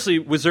firstly,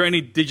 was there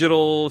any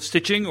digital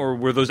stitching, or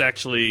were those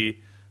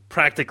actually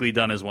practically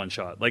done as one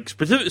shot? Like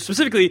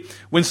specifically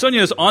when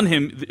Sonia is on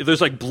him, there's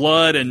like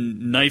blood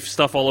and knife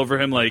stuff all over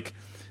him. Like,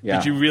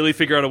 did you really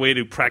figure out a way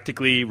to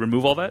practically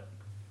remove all that?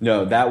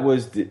 No, that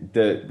was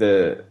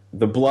the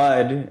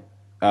blood.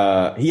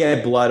 He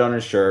had blood on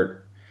his shirt.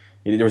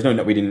 There was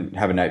we didn't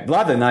have a knife. A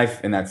lot of the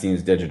knife in that scene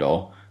is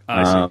digital.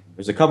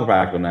 There's a couple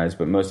practical knives,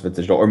 but most of it's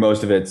digital, or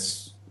most of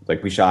it's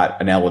like we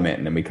shot an element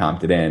and then we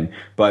comped it in.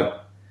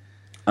 But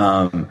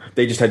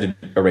they just had to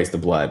erase the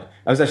blood.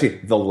 That was actually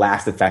the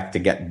last effect to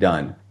get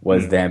done,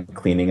 was them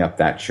cleaning up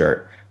that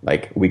shirt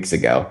like weeks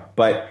ago.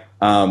 But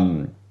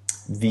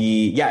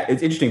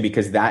it's interesting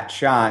because that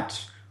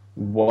shot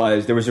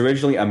there was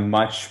originally a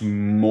much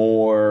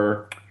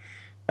more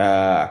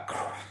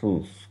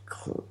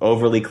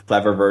overly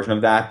clever version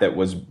of that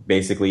was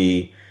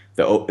basically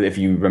if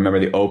you remember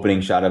the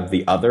opening shot of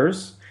The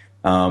Others,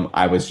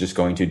 I was just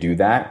going to do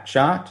that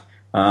shot,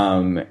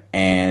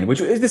 and which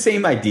is the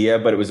same idea,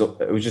 but it was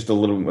just a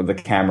little. The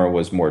camera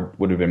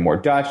would have been more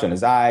Dutch on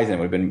his eyes, and it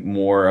would have been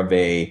more of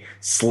a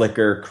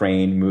slicker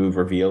crane move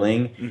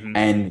revealing.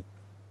 And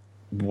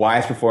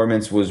Wyatt's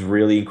performance was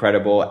really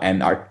incredible,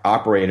 and our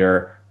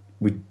operator,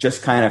 we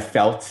just kind of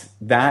felt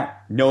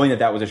that, knowing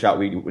that was a shot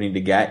we needed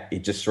to get.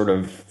 It just sort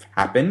of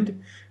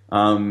happened,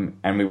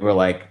 and we were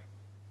like,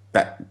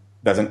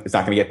 it's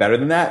not going to get better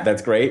than that.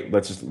 That's great.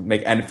 Let's just and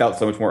it felt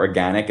so much more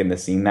organic in the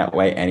scene that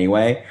way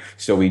anyway.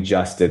 So we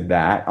just did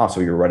that.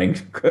 Also, you're running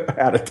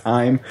out of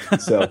time.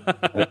 So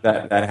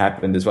that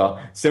happened as well.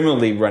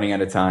 Similarly, running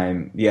out of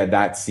time. Yeah,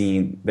 that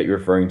scene that you're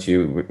referring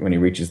to when he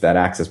reaches that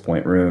access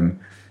point room.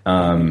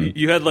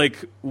 You had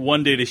like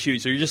one day to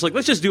shoot. So you're just like,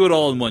 let's just do it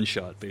all in one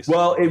shot, basically.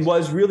 Well, it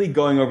was really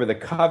going over the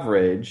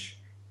coverage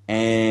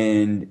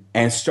and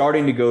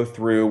starting to go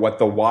through what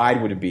the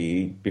wide would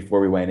be before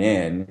we went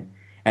in.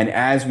 And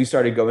as we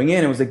started going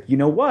in, it was like, you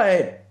know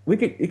what?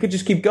 It could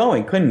just keep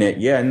going, couldn't it?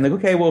 Yeah. And like,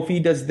 okay, well, if he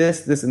does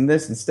this, this, and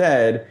this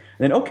instead, and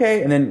then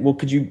okay, and then well,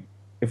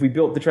 if we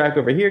built the track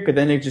over here, could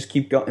then it just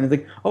keep going? And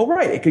it's like, oh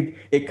right,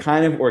 it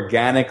kind of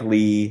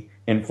organically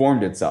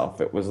informed itself.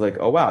 It was like,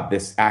 oh wow,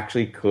 this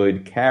actually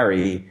could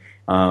carry.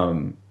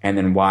 And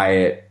then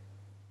Wyatt,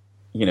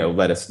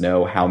 let us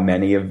know how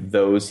many of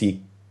those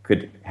he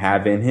could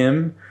have in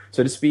him,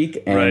 so to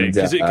speak. And, right,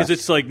 because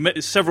it's like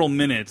several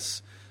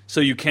minutes. So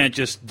you can't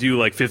just do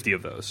like 50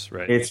 of those,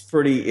 right?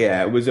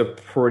 It was a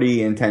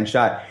pretty intense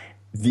shot.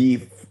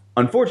 The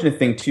unfortunate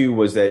thing, too,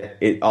 was that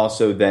it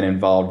also then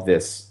involved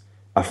this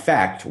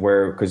effect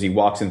because he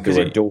walks in through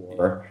a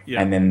door,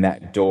 and then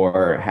that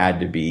door had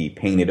to be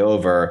painted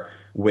over,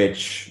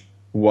 which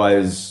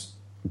was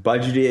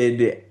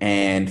budgeted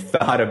and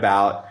thought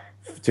about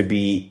to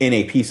be in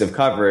a piece of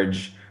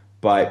coverage,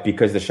 but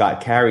because the shot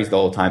carries the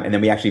whole time, and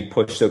then we actually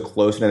push so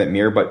close into that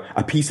mirror, but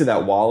a piece of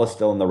that wall is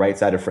still on the right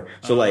side of frame.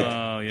 So we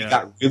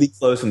got really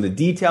close on the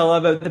detail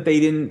of it that they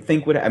didn't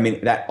think would. I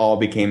mean, that all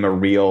became a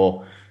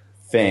real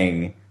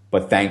thing,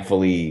 but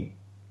thankfully,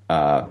 we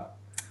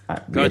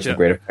had some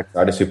great effects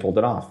artists who pulled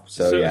it off.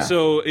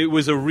 So it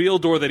was a real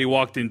door that he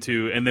walked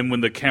into, and then when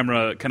the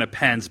camera kind of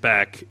pans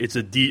back, it's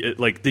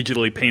like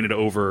digitally painted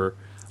over.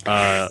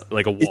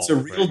 Like a wall. It's a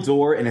real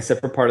door in a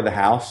separate part of the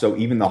house, so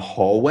even the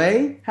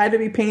hallway had to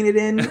be painted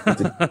in.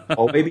 It's a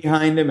hallway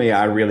behind him.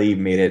 Yeah, I really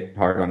made it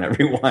hard on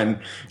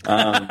everyone.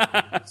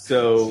 That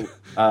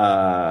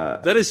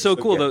is so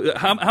cool, though.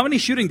 How many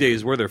shooting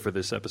days were there for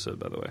this episode,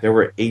 by the way? There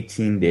were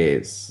 18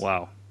 days.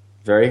 Wow.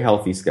 Very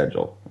healthy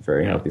schedule.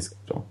 Healthy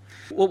schedule.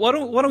 Well, why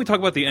don't we talk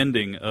about the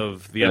ending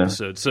of the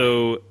episode?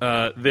 So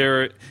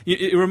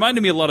it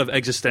reminded me a lot of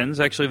Existenz,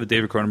 actually, the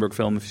David Cronenberg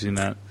film, if you've seen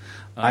that.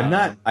 I've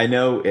not. I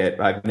know it.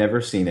 I've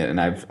never seen it,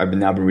 and I've been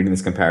reading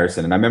this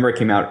comparison. And I remember it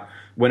came out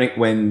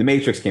when The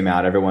Matrix came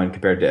out. Everyone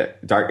compared to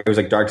Dark. It was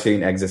like Dark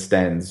City and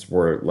Existenz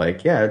were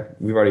like, yeah,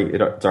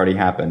 it's already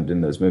happened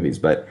in those movies.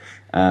 But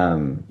I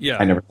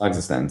never saw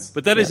Existenz.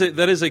 But that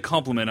is a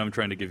compliment I'm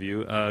trying to give you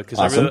because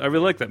awesome. I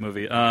really like that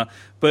movie.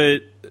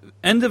 But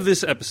end of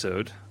this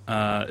episode,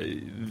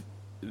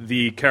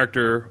 the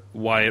character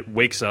Wyatt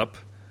wakes up,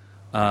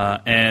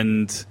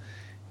 and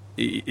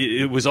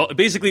it was all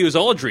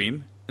a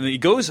dream. And then he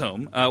goes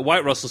home.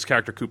 Wyatt Russell's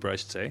character, Cooper, I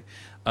should say,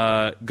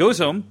 goes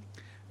home,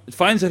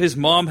 finds that his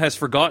mom has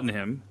forgotten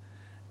him,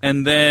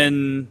 and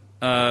then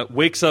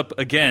wakes up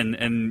again,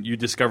 and you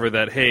discover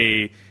that,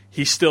 hey,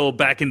 he's still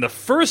back in the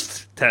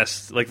first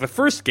test, like the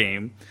first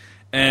game,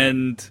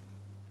 and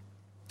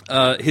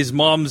his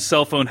mom's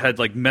cell phone had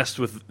like messed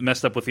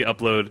up with the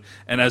upload,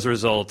 and as a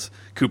result,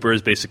 Cooper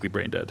is basically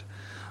brain dead.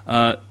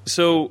 I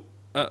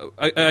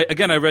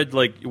read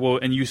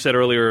and you said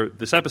earlier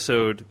this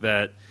episode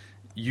that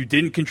you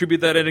didn't contribute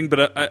that ending,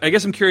 but I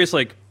guess I'm curious,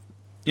 what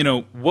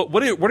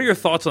are your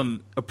thoughts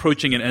on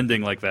approaching an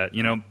ending like that?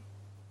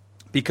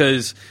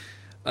 Because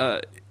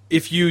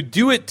if you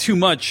do it too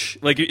much,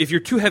 like if you're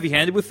too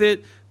heavy-handed with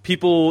it,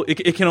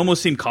 it can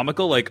almost seem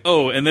comical, like,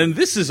 oh, and then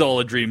this is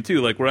all a dream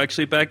too, like we're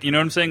actually back. You know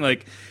what I'm saying?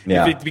 Like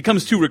if it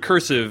becomes too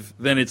recursive,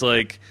 then it's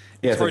like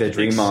it's like the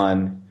Dream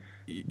On.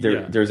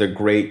 There's a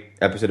great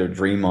episode of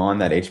Dream On,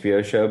 that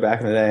HBO show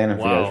back in the day. I don't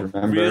know if you guys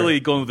remember. Really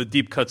going with the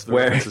deep cuts of the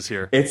references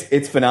here.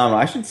 It's phenomenal.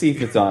 I should see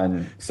if it's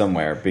on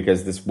somewhere,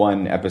 because this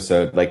one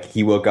episode, like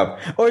he woke up.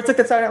 Oh, it's like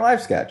a Saturday Night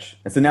Live sketch.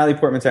 It's the Natalie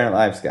Portman Saturday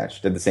Night Live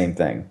sketch. Did the same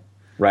thing,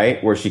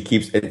 right? Where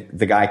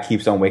the guy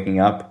keeps on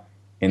waking up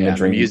in the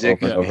dream.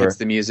 Music over. Hits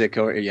the music.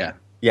 Yeah.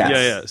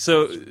 Yes.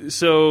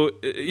 So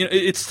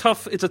it's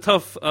tough. It's a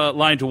tough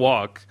line to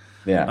walk.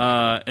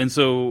 Yeah. And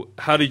so,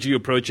 how did you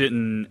approach it?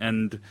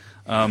 And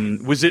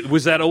was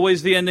that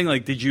always the ending?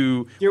 Like, did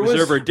you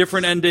reserve a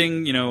different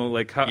ending?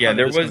 How? Yeah,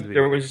 there was.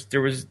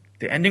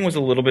 The ending was a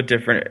little bit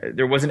different.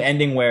 There was an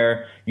ending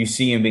where you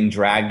see him being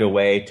dragged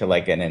away to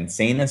like an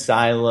insane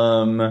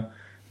asylum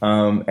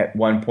at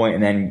one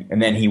point,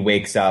 and then he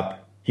wakes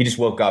up. He just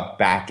woke up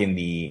back in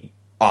the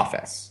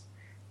office,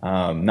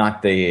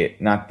 not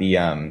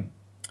the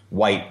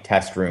white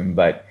test room,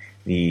 but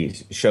the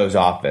show's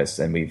office,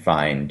 and we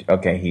find,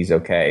 okay, he's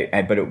okay.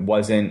 But it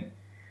wasn't,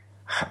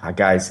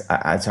 guys,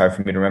 it's hard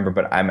for me to remember,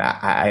 but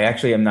I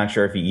actually am not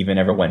sure if he even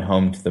ever went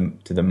home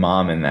to the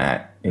mom in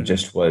that. It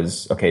just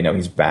was, okay, no,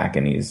 he's back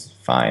and he's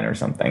fine or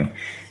something.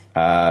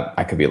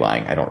 I could be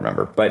lying. I don't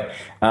remember. But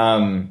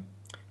then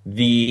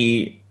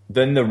we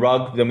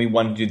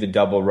wanted to do the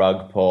double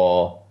rug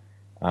pull.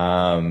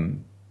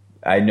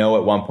 I know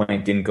at one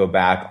point didn't go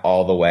back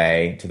all the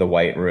way to the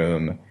White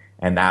Room.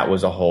 And that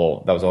was a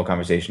whole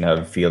conversation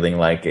of feeling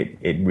like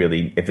it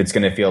really, if it's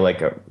going to feel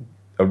like a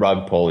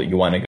rug pull, you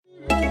want to go.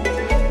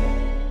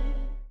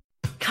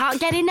 Can't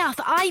get enough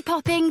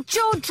eye-popping,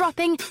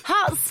 jaw-dropping,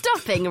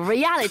 heart-stopping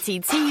reality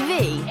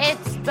TV?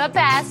 It's the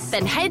best.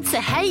 Then head to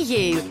Hey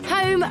You,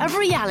 home of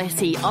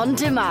reality on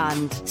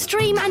demand.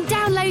 Stream and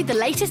download the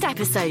latest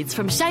episodes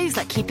from shows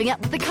like Keeping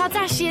Up with the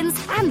Kardashians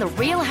and The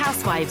Real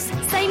Housewives,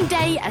 same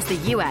day as the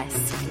US.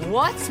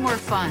 What's more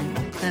fun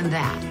than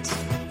that?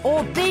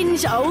 Or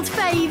binge old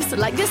faves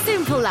like The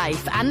Simple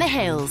Life and The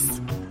Hills.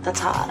 That's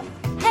hot.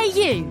 Hey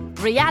You,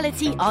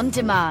 reality on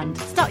demand.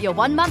 Start your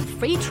 1-month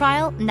free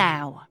trial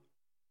now.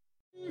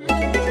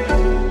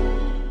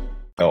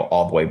 Go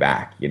all the way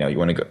back. You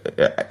want to go,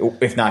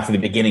 if not to the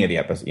beginning of the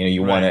episode.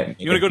 You want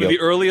to go to the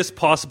earliest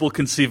possible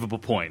conceivable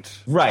point.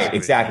 Right,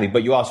 exactly.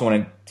 But you also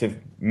want it to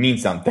mean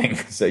something.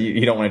 So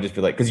you don't want to just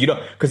be like,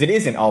 because it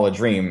isn't all a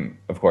dream,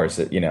 of course.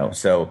 So,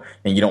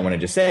 and you don't want to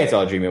just say it's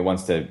all a dream. It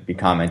wants to be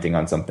commenting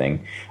on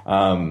something.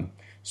 Sorry,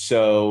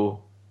 go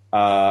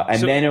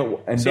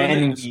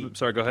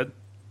ahead.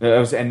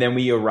 And then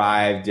we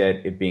arrived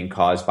at it being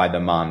caused by the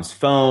mom's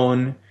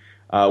phone,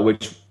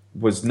 which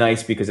was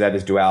nice because it had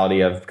this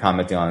duality of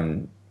commenting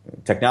on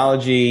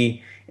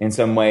technology in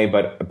some way,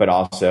 but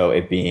also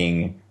it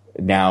being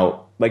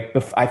now, like,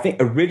 I think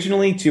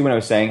originally too, when I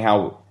was saying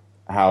how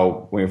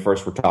when we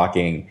first were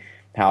talking,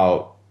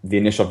 how the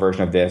initial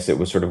version of this, it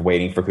was sort of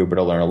waiting for Cooper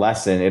to learn a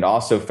lesson. It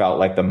also felt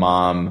like the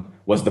mom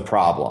was the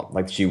problem.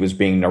 Like she was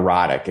being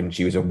neurotic and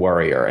she was a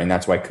worrier. And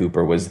that's why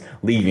Cooper was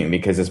leaving,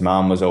 because his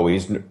mom was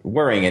always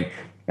worrying.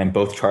 And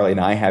both Charlie and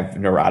I have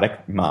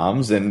neurotic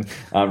moms and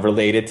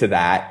related to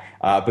that.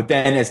 But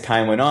then as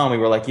time went on, we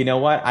were like, you know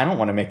what? I don't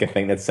want to make a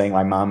thing that's saying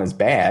my mom is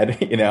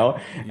bad,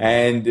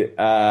 and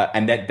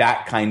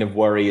that kind of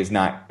worry is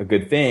not a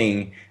good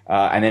thing.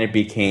 And then it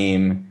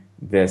became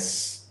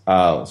this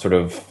sort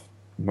of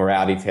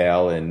morality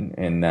tale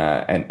and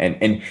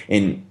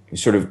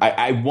sort of,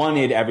 I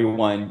wanted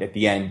everyone at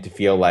the end to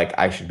feel like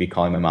I should be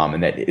calling my mom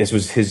and that this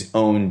was his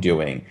own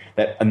doing,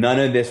 that none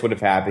of this would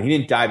have happened. He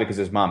didn't die because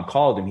his mom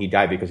called him. He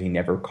died because he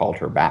never called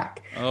her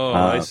back. Oh,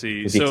 I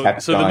see. So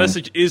the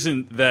message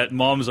isn't that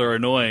moms are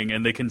annoying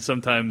and they can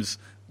sometimes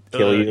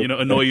kill you,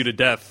 annoy you to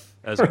death.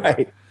 As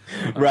right.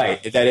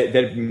 Right. That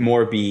it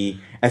more be,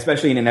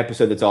 especially in an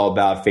episode that's all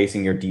about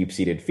facing your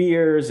deep-seated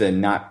fears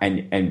and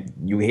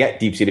you get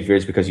deep-seated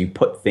fears because you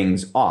put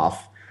things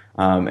off.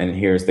 And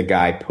here's the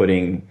guy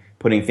putting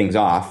things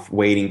off,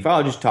 waiting for,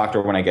 I'll just talk to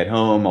her when I get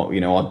home.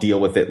 I'll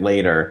deal with it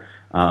later.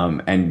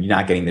 And you're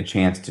not getting the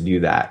chance to do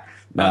that.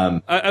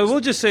 I will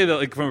just say that,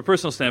 like, from a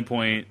personal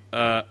standpoint,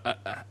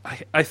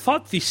 I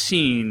thought the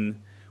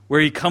scene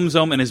where he comes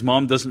home and his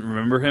mom doesn't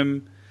remember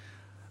him,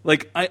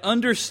 like, I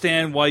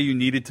understand why you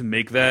needed to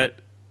make that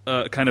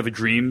kind of a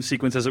dream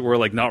sequence, as it were,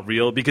 like, not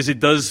real, because it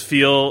does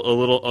feel a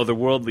little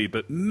otherworldly.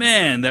 But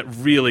man, that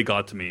really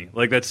got to me.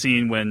 Like that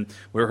scene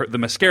where the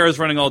mascara is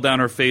running all down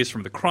her face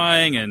from the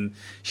crying, and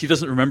she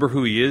doesn't remember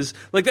who he is.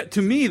 Like that,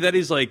 to me, that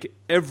is like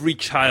every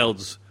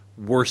child's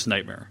worst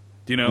nightmare.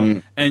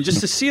 And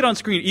just to see it on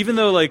screen, even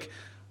though, like,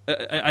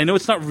 I know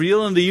it's not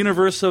real in the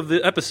universe of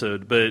the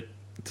episode, but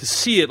to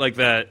see it like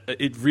that,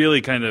 it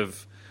really kind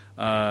of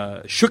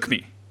shook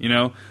me.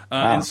 Wow.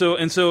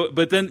 and so,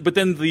 but then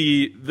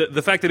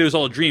the fact that it was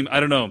all a dream, I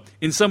don't know,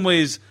 in some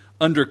ways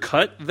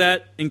undercut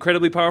that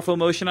incredibly powerful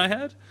emotion I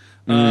had.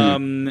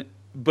 So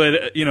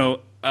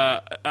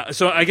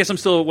I guess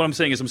what I'm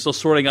saying is I'm still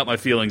sorting out my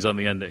feelings on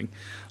the ending.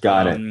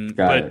 Got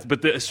it.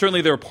 But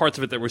certainly there were parts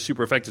of it that were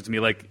super effective to me.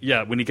 Like,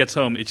 yeah, when he gets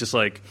home, it's just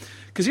like,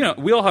 because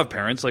we all have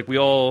parents. Like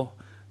no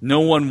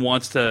one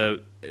wants to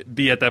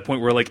be at that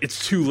point where, like,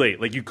 it's too late.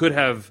 Like, you could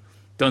have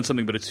done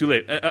something, but it's too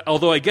late.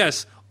 Although I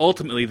guess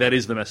ultimately that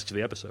is the message of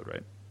the episode,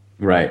 right?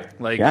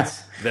 Right. Like,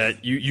 yes.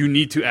 That you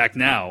need to act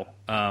now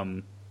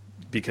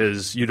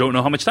because you don't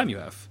know how much time you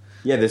have.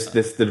 Yeah,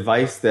 this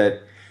device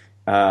that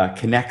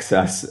connects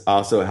us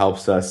also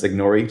helps us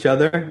ignore each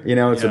other.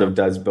 It sort of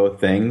does both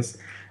things.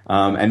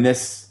 And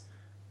this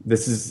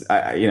is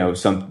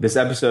this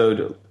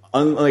episode,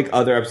 unlike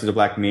other episodes of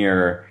Black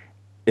Mirror,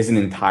 isn't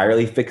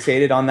entirely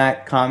fixated on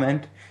that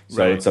comment.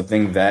 So It's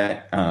something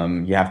that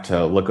you have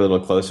to look a little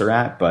closer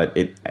at, but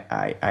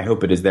I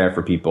hope it is there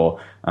for people.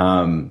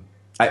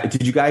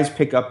 Did you guys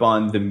pick up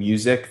on the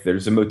music?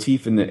 There's a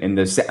motif in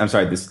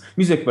this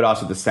music, but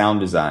also the sound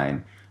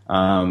design,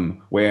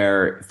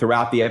 where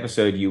throughout the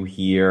episode you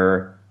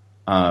hear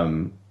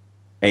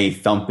a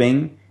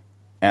thumping,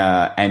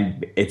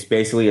 and it's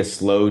basically a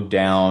slowed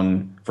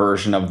down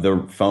version of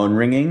the phone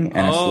ringing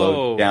and a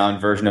slowed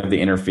down version of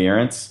the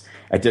interference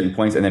at different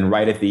points, and then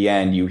right at the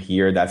end you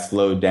hear that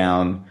slowed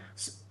down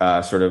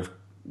sort of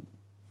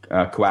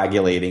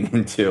coagulating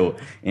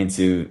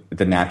into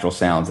the natural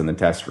sounds in the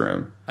test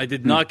room. I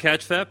did not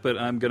catch that, but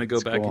I'm going to go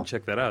back and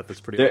check that out.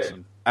 That's pretty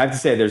awesome. I have to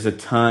say, there is a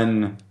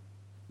ton.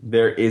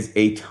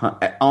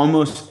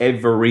 Almost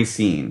every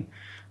scene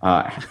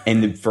in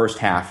the first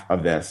half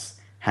of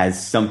this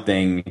has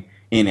something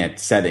in it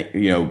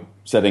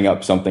setting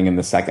up something in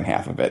the second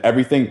half of it.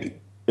 Everything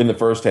in the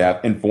first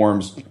half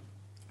informs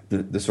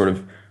the sort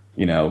of,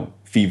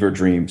 fever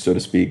dream, so to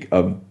speak,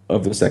 of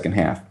the second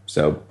half.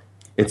 So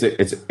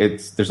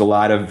there's a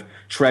lot of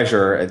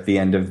treasure at the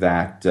end of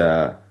that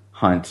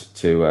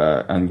hunt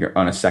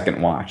on a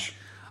second watch.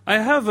 I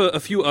have a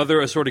few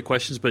other assorted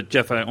questions, but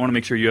Jeff, I want to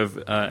make sure you have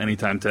any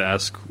time to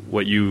ask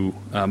what you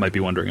might be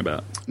wondering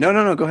about.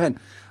 No, go ahead.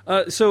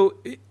 So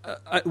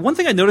one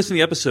thing I noticed in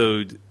the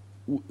episode,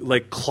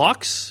 like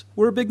clocks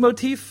were a big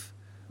motif.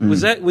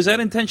 Was that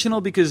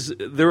intentional? Because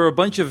there were a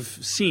bunch of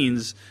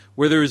scenes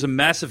where there was a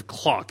massive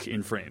clock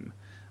in frame.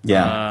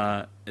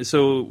 Yeah.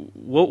 So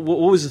what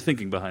was the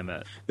thinking behind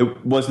that?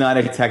 It was not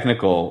a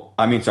technical.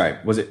 I mean, sorry.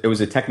 It was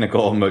a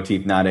technical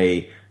motif, not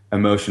a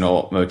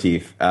emotional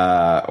motif,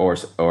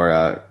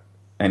 or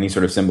any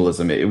sort of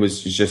symbolism. It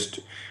was just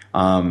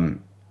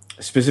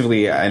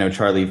specifically. I know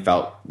Charlie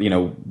felt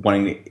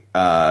wanting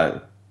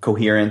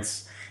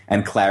coherence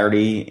and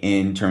clarity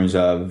in terms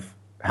of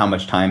how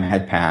much time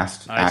had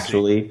passed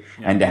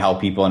and to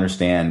help people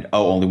understand,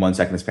 only 1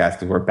 second has passed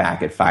because we're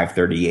back at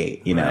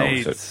 5:38,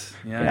 Right. So,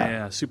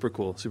 yeah. Super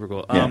cool.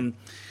 Yeah.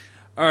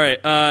 All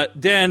right,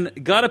 Dan,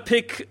 gotta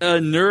pick a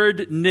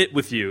nerd nit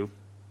with you,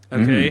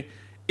 okay?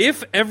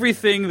 If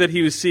everything that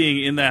he was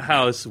seeing in that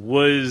house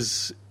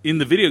was in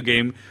the video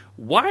game,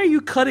 why are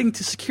you cutting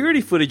to security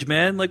footage,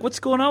 man? Like,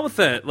 what's going on with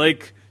that?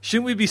 Like,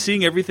 shouldn't we be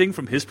seeing everything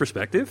from his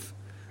perspective?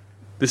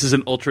 This is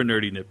an ultra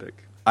nerdy nitpick.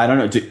 I don't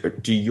know. It's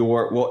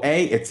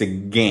a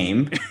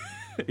game.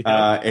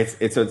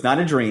 It's not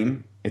a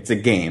dream. It's a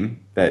game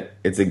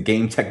it's a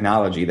game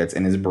technology that's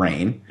in his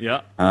brain.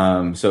 Yeah.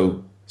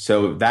 So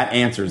that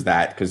answers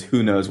that, because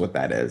who knows what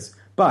that is.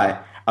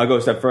 But I'll go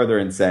a step further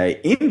and say,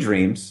 in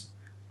dreams,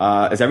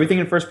 is everything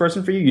in first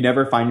person for you? You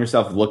never find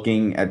yourself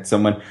looking at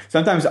someone.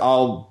 Sometimes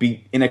I'll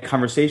be in a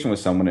conversation with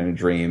someone in a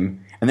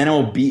dream, and then I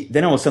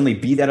will suddenly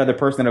be that other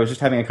person that I was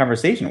just having a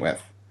conversation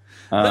with.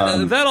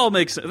 That all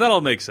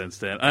makes sense,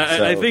 Dan.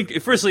 I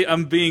think, firstly,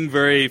 I'm being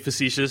very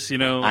facetious, I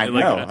know.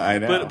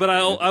 But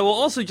I will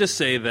also just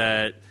say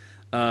that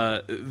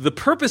the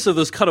purpose of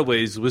those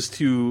cutaways was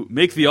to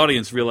make the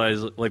audience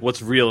realize like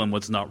what's real and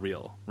what's not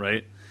real,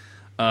 right?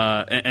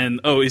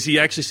 Is he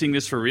actually seeing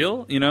this for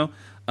real?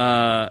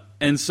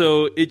 And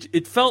so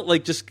it felt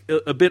like just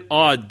a bit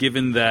odd,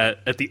 given that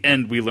at the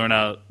end we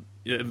learned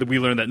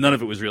that none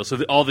of it was real.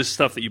 So all this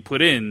stuff that you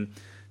put in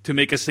to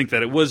make us think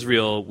that it was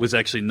real was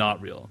actually not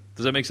real.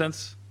 Does that make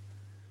sense?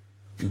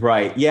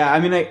 Right. Yeah. I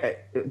mean,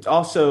 it's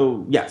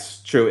also,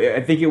 yes, true.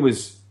 I think it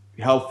was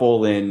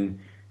helpful in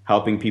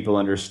helping people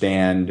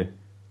understand,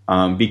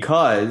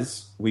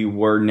 because we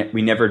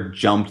never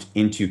jumped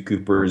into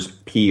Cooper's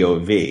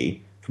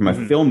POV from a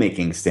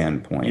filmmaking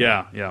standpoint.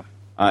 Yeah. Yeah.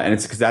 And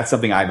it's because that's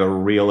something I have a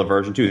real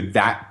aversion to.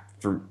 That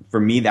for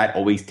me, that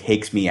always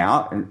takes me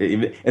out. And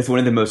it's one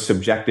of the most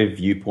subjective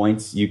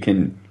viewpoints you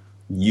can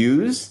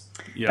use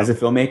as a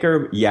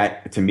filmmaker,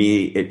 yet to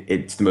me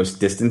it's the most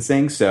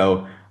distancing.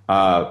 So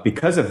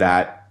because of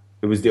that,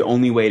 it was the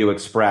only way to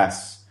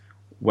express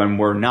when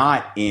we're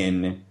not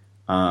in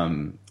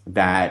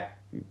that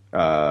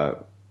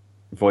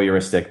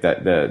voyeuristic,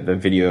 that the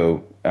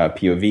video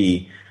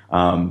POV,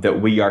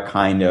 that we are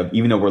kind of,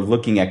 even though we're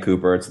looking at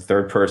Cooper, it's a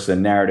third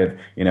person narrative,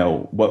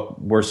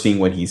 what we're seeing,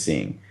 what he's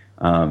seeing.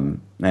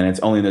 And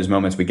it's only in those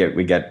moments we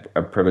get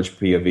a privileged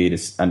POV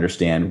to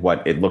understand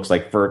what it looks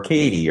like for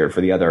Katie or for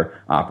the other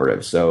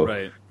operatives. So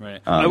right.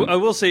 I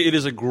will say it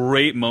is a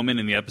great moment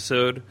in the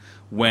episode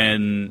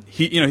when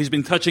he's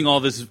been touching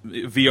all this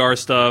VR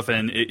stuff,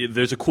 and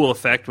there's a cool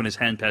effect when his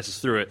hand passes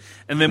through it.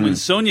 And then when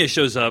Sonia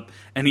shows up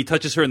and he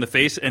touches her in the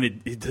face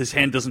and his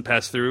hand doesn't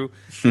pass through,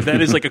 that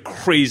is like a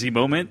crazy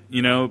moment,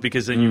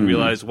 because then you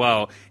realize,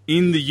 wow,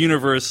 in the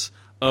universe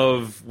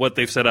of what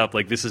they've set up,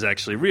 like this is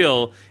actually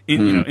real,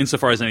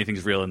 insofar as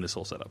anything's real in this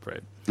whole setup,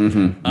 right?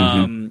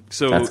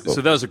 So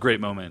that was a great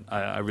moment.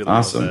 I really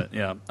loved that.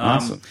 Yeah.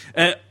 Awesome.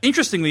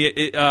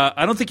 Interestingly,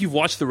 I don't think you've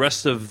watched the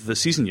rest of the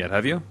season yet,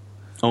 have you?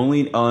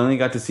 Only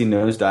got to see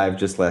Nosedive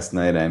just last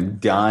night. I'm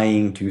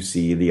dying to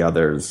see the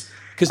others.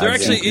 Because there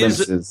actually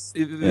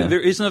there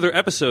is another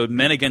episode,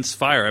 Men Against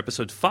Fire,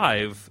 episode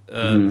 5,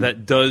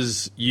 that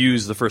does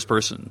use the first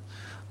person.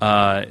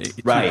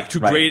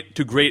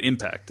 To great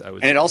impact, I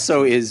would say. And it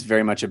also is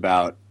very much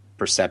about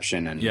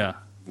perception and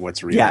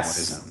what's real and what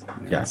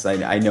isn't. Yes,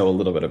 I know a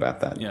little bit about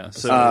that. Yeah.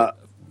 So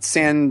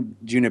San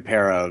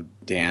Junipero,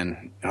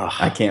 Dan. Oh.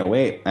 I can't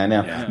wait. I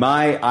know. Yeah.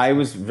 I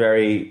was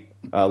very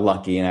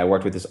lucky, and I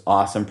worked with this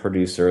awesome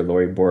producer,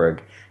 Laurie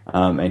Borg,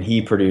 and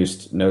he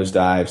produced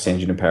Nosedive, San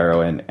Junipero,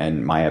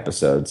 and my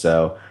episode.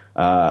 So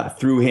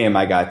through him,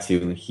 I got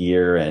to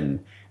hear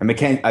and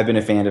I've been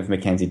a fan of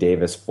Mackenzie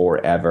Davis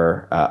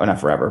forever. Not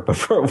forever, but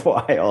for a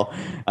while.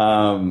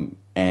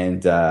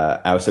 And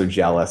I was so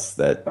jealous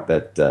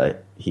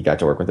that he got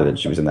to work with her, that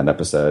she was in that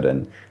episode.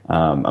 And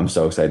I'm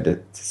so excited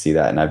to see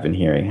that. And I've been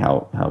hearing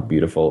how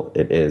beautiful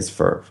it is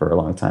for a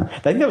long time. I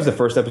think that was the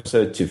first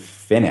episode to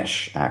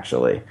finish,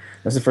 actually.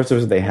 That was the first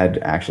episode they had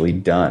actually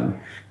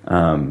done.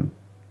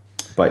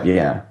 But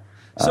yeah.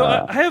 So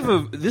I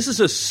have this is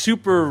a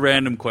super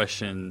random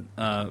question,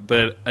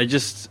 but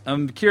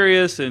I'm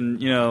curious, and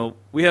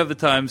we have the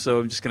time, so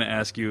I'm just going to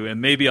ask you,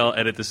 and maybe I'll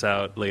edit this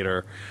out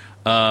later.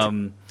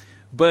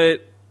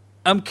 But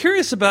I'm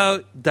curious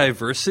about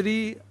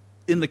diversity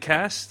in the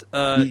cast,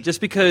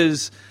 just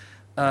because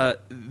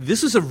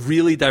this is a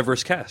really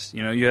diverse cast.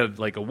 You had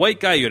like a white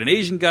guy, you had an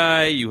Asian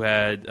guy, you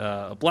had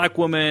a black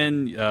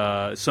woman.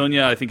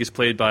 Sonia, I think, is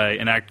played by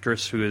an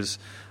actress who is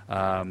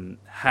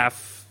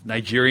half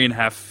Nigerian,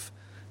 half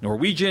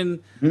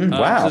Norwegian.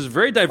 Wow. So it's a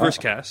very diverse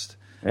cast.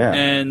 Yeah.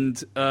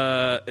 And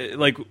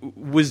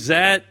was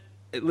that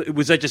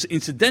just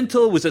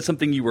incidental? Was that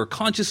something you were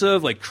conscious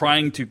of, like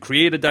trying to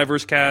create a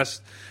diverse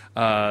cast?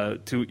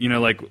 What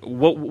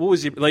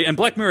was your, and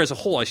Black Mirror as a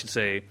whole, I should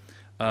say,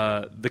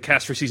 the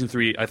cast for season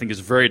 3 I think is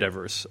very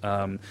diverse.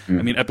 I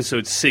mean,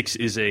 episode 6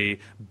 is a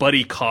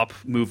buddy cop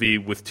movie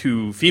with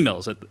 2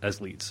 females as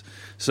leads.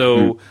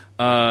 So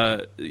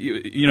what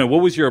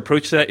was your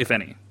approach to that, if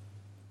any?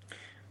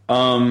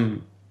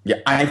 Yeah,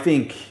 I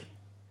think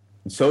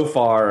so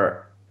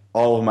far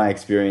all of my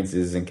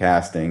experiences in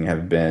casting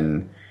have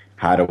been,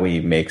 how do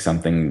we make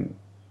something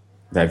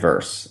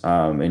diverse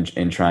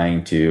in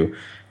trying to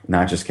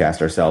not just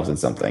cast ourselves in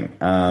something.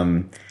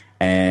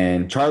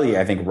 And Charlie,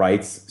 I think,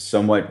 writes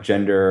somewhat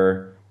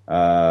gender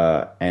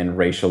and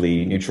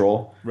racially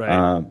neutral.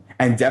 Right.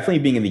 And definitely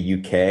being in the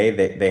UK,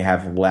 they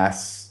have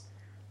less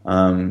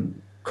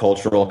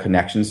cultural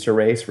connections to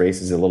race.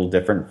 Race is a little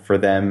different for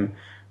them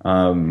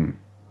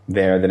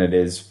there than it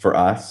is for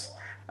us.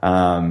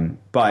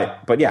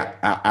 But yeah,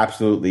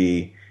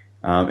 absolutely.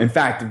 In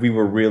fact, we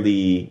were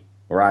really,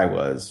 or I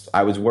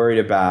was worried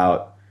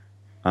about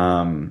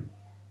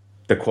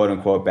the quote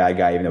unquote bad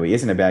guy, even though he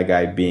isn't a bad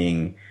guy,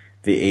 being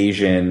the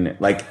Asian,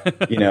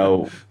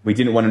 we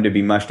didn't want him to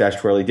be mustache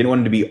twirly, didn't want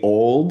him to be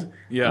old.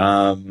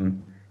 Yeah.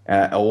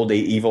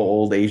 Evil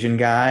old Asian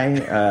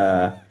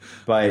guy.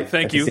 But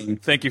thank you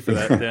for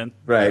that, Dan.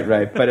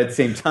 Right. But at the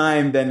same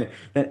time, then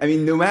I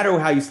mean, no matter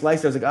how you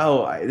slice it, I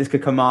was like, this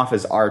could come off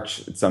as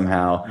arch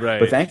somehow. Right.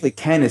 But thankfully,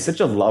 Ken is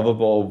such a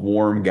lovable,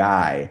 warm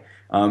guy.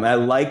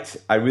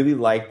 I really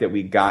liked that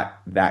we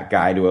got that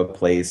guy to a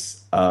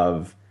place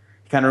of,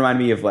 he kind of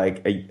reminded me of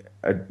like a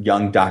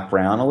young Doc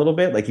Brown a little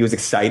bit. Like, he was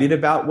excited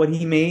about what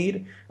he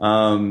made.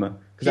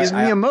 He's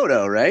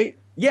Miyamoto, right?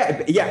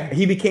 Yeah,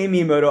 he became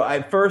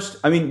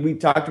Miyamoto. We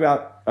talked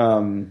about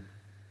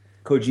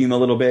Kojima a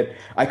little bit.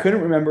 I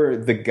couldn't remember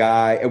the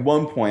guy. At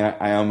one point,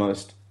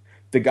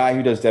 the guy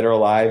who does Dead or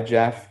Alive,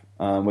 Jeff,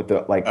 with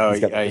the, like, he's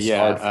got the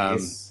scarred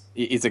face.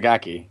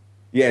 Izagaki.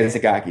 Yeah,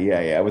 Izagaki,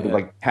 yeah, with the,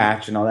 like,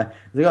 patch and all that. I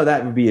was like,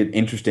 that would be an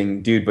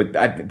interesting dude, but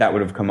that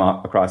would have come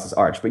across as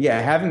arch. But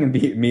yeah, having him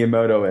be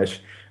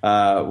Miyamoto-ish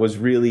was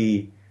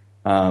really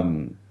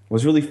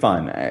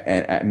fun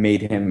and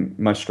made him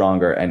much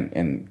stronger.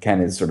 And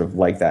Ken is sort of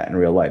like that in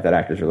real life. That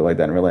actor's really like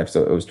that in real life,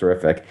 so it was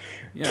terrific.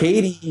 Yeah.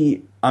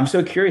 Katie, I'm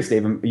so curious,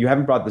 Dave. You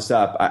haven't brought this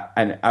up,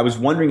 and I was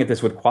wondering if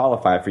this would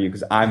qualify for you,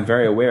 because I'm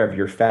very aware of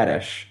your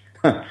fetish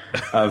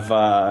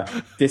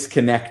of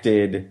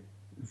disconnected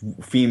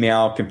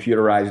female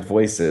computerized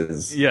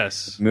voices.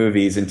 Yes,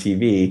 movies and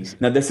TV.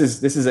 Now this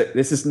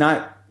is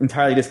not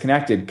entirely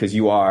disconnected, because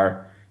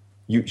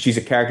she's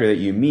a character that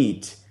you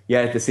meet,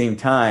 yet at the same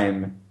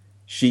time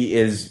she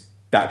is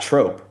that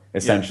trope,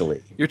 essentially.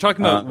 Yeah. You're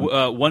talking about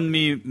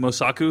Wunmi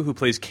Mosaku, who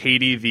plays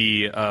Katie,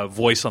 the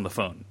voice on the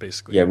phone,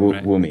 basically. Yeah,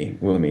 right? Wunmi,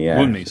 yeah.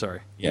 Wunmi,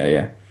 sorry.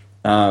 Yeah.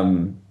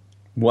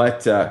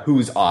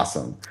 Who's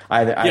awesome.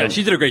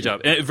 She did a great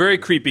job. Very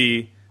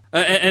creepy.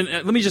 And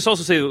let me just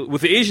also say,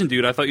 with the Asian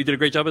dude, I thought you did a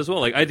great job as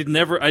well. Like,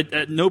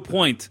 at no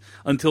point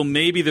until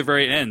maybe the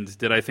very end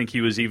did I think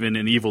he was even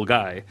an evil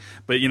guy.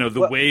 But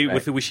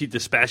with which he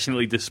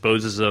dispassionately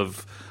disposes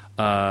of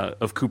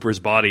Cooper's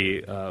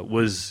body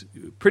was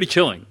pretty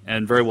chilling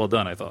and very well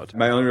done, I thought.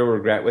 My only real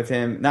regret with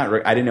him,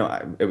 I didn't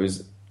know it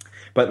was,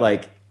 but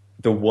like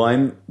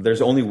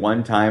there's only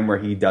one time where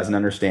he doesn't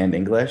understand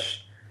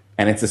English.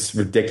 And it's this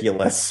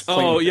ridiculous.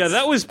 Oh yeah,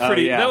 that was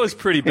pretty. That was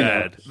pretty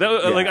bad.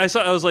 Like,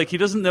 I was like, he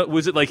doesn't know.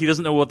 Was it like he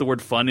doesn't know what the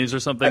word "fun" is or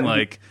something?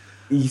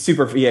 He's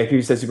super. Yeah,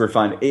 he said super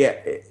fun. Yeah,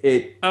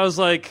 I was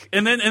like,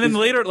 and then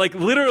later, like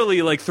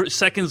literally, like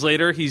seconds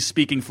later, he's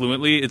speaking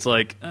fluently. It's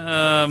like,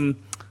 well,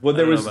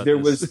 there was.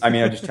 I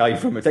mean, I'll just tell you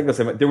from a technical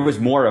standpoint, there was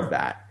more of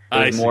that.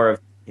 There was more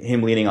of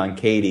him leaning on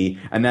Katie,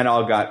 and that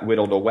all got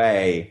whittled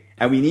away.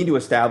 And we need to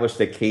establish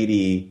that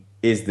Katie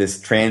is this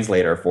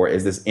translator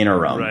is this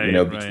interim,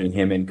 between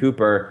him and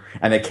Cooper,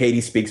 and that Katie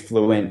speaks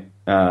fluent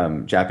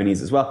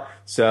Japanese as well.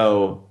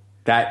 So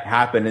that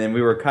happened, and then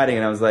we were cutting,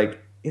 and I was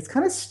like, it's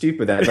kind of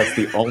stupid that that's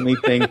the only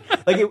thing.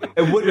 Like, it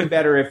would have been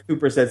better if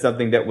Cooper said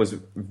something that was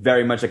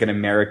very much like an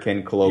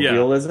American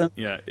colloquialism.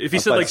 Yeah. If he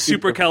said like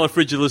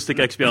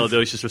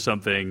supercalifragilisticexpialidocious or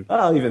something.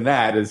 Well, even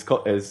that is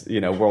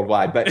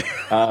worldwide, but.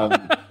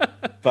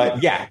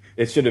 But yeah,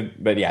 it should have.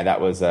 But yeah, that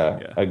was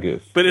a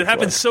goof. But it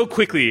happened so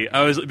quickly.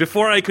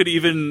 Before I could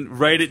even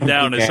write it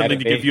down as something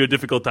to give you a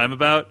difficult time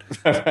about.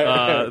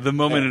 The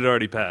moment had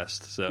already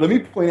passed. So let me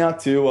point out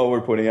too, while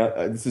we're pointing out,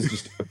 this is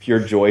just a pure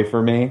joy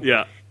for me.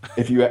 Yeah,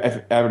 if you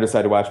ever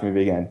decide to watch the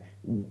movie again,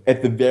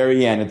 at the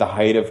very end, at the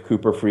height of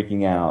Cooper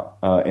freaking out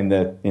in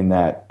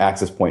that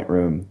access point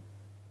room,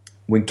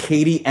 when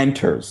Katie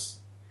enters,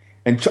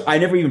 and I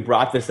never even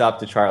brought this up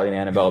to Charlie and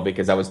Annabelle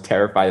because I was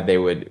terrified that they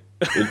would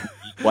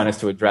want us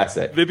to address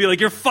it. They'd be like,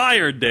 "You're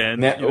fired,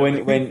 Dan."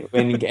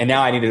 And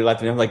now I need to let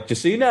them know, like,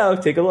 just so you know,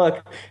 take a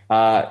look.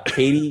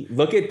 Katie,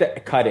 look at the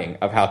cutting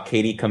of how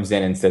Katie comes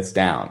in and sits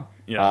down.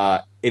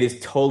 Yeah. It is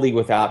totally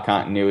without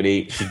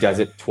continuity. She does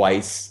it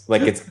twice.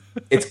 Like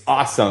it's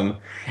awesome.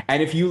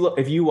 And if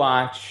you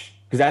watch,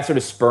 because that sort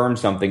of spurned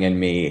something in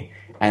me.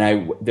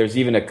 And there's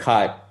even a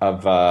cut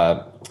of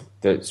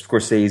the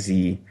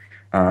Scorsese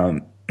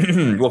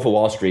Wolf of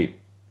Wall Street.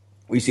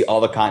 We see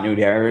all the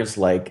continuity errors.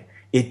 Like,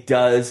 it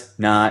does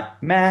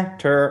not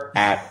matter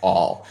at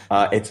all.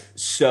 It's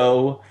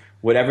so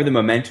whatever the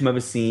momentum of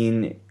a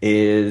scene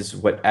is,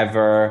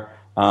 whatever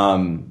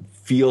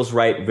feels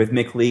right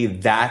rhythmically,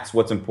 that's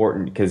what's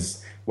important,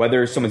 because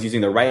whether someone's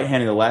using the right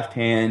hand or the left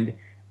hand,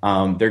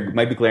 there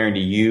might be glaring to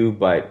you,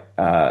 but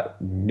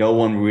no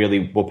one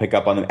really will pick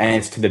up on them, and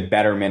it's to the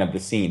betterment of the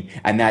scene.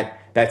 And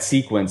that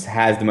sequence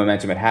has the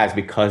momentum it has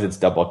because it's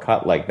double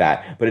cut like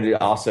that, but it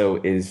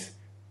also is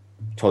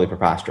totally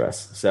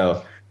preposterous.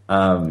 So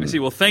I see.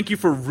 Well, thank you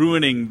for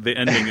ruining the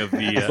ending of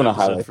the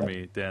episode for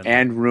me, Dan.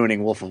 And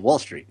ruining Wolf of Wall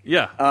Street.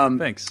 Yeah,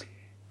 thanks.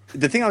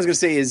 The thing I was going to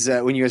say is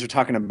when you guys were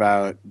talking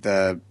about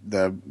the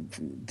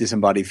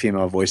disembodied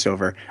female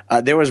voiceover,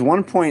 there was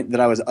one point that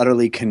I was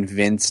utterly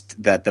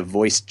convinced that the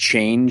voice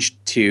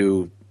changed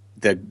to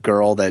the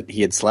girl that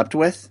he had slept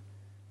with.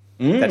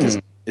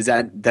 That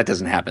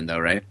doesn't happen though,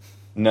 right?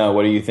 No.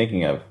 What are you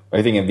thinking of? Are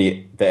you thinking of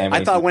the Emily?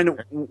 I thought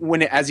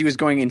when as he was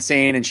going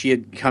insane and she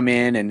had come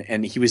in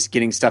and he was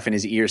getting stuff in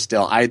his ear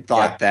still, I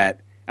thought that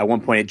at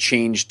one point it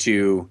changed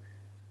to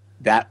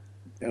that.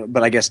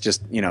 But I guess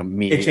just, me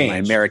and my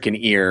American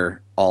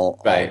ear all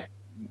right.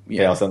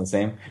 They all sound the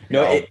same.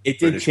 No, it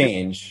did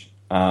change.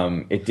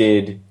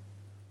 It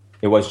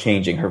was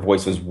changing. Her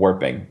voice was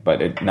warping,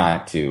 but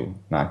not to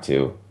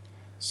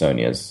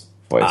Sonia's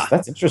voice.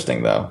 That's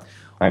interesting, though.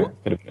 Could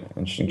have been an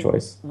interesting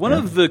choice. One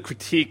of the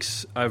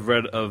critiques I've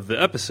read of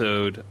the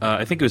episode,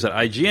 I think it was at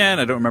IGN.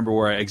 I don't remember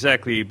where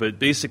exactly, but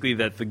basically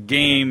that the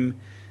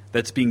game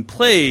that's being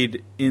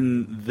played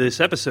in this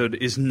episode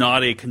is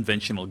not a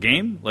conventional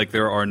game. Like,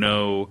 there's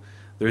no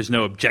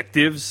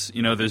objectives.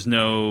 There's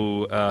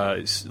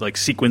no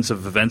sequence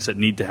of events that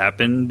need to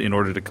happen in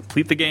order to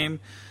complete the game.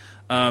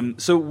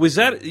 So was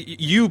that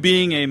you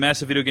being a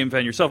massive video game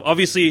fan yourself?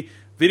 Obviously,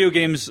 video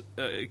games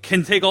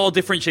can take all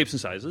different shapes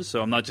and sizes.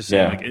 So I'm not just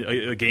saying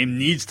a game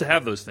needs to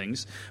have those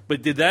things.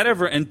 But did that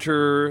ever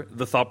enter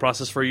the thought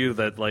process for you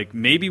that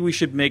maybe we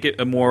should make it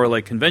a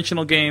more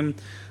conventional game?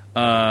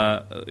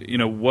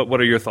 What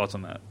are your thoughts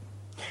on that?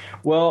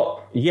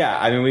 Well, yeah,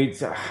 I mean, we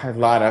had a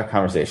lot of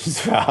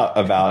conversations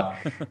about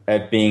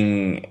it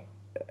being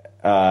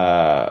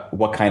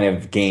what kind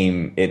of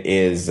game it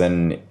is,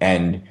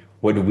 and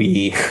would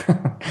we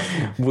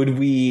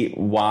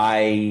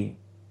why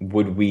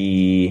would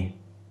we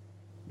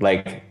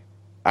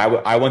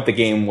I want the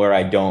game where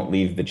I don't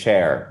leave the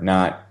chair,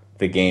 not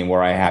the game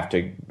where I have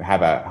to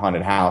have a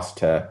haunted house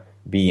to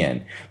be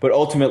in. But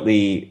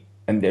ultimately,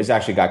 and this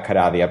actually got cut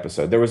out of the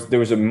episode, there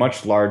was a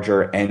much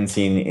larger end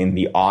scene in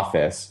The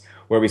Office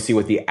where we see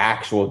what the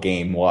actual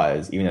game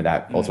was, even though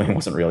that ultimately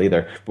wasn't real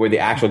either. But where the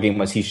actual game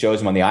was, he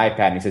shows him on the iPad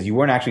and he says, "You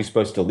weren't actually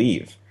supposed to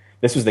leave.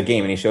 This was the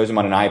game." And he shows him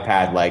on an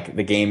iPad,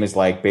 the game is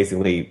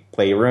basically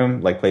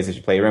Playroom,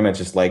 PlayStation Playroom. It's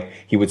just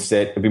he would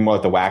sit, it'd be more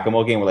like the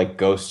Whack-A-Mole game where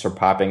ghosts are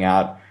popping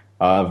out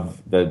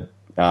of the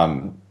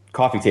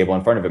coffee table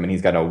in front of him and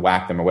he's got to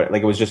whack them or whatever.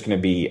 It was just going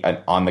to be an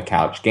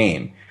on-the-couch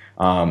game.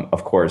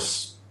 Of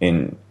course,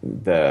 in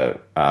the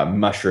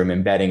mushroom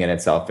embedding in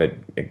itself, it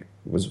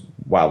was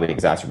wildly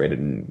exacerbated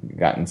and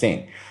got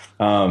insane.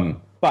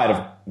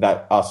 But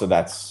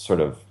that's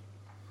sort of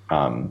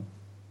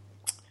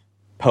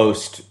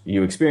post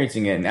you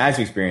experiencing it, and as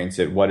you experience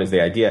it, what is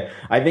the idea?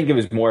 I think it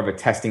was more of a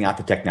testing out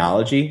the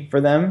technology for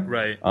them.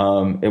 Right.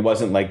 It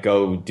wasn't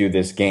go do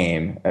this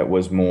game. It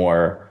was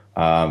more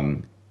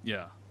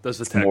does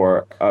the tech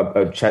more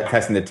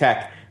testing the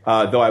tech.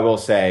 Though I will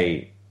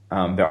say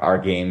there are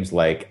games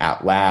like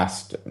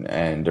Outlast,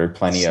 and there are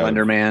plenty of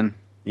Slenderman.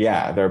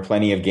 Yeah, there are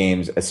plenty of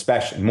games,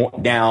 especially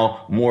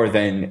more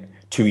than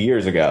 2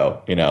 years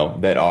ago,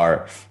 that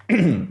are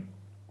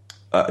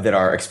that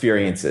our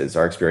experiences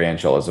are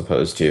experiential as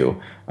opposed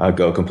to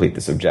go complete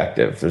this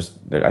objective. I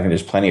think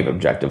there's plenty of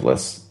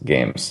objectiveless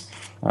games.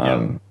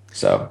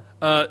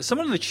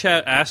 Someone in the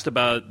chat asked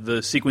about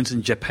the sequence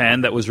in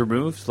Japan that was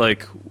removed.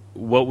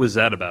 What was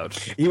that about?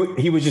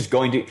 He was just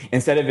going to,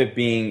 instead of it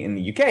being in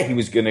the UK, he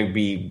was going to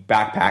be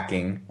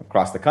backpacking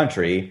across the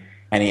country,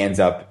 and he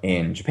ends up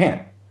in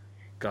Japan.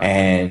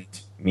 And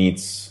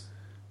meets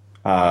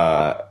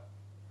a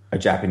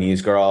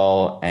Japanese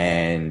girl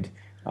and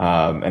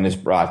is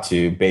brought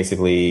to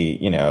basically,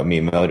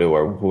 Miyamoto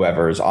or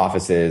whoever's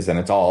office is, and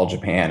it's all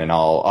Japan and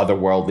all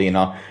otherworldly and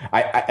all.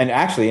 And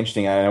actually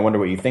interesting, and I wonder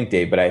what you think,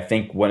 Dave, but I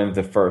think one of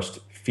the first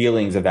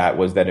feelings of that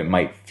was that it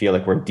might feel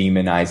like we're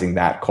demonizing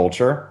that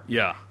culture.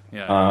 Yeah,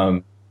 yeah.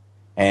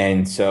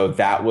 And so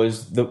that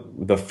was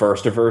the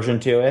first aversion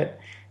to it.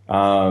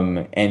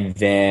 And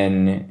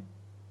then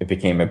it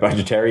became a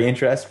budgetary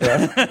interest for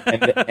us.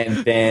 and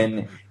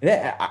then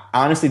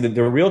honestly,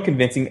 the real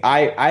convincing,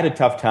 I had a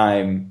tough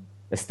time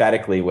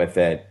aesthetically with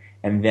it.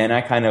 And then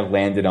I kind of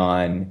landed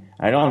on,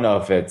 I don't know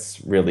if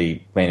it's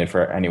really landed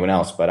for anyone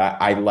else, but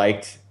I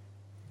liked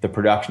the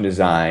production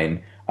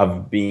design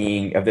of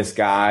this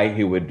guy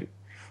who would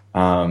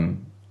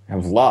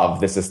have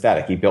loved this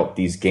aesthetic. He built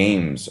these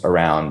games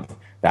around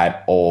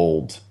that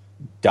old,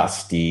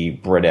 dusty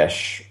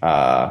British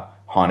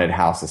haunted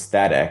house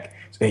aesthetic.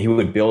 So he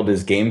would build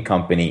his game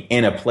company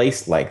in a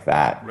place like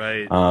that.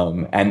 Right.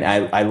 And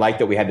I like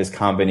that we had this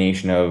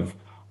combination of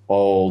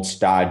old,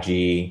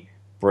 stodgy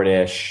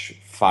British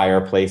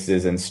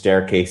fireplaces and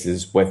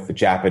staircases with the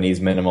Japanese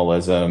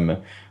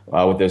minimalism,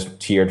 with those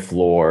tiered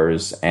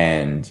floors.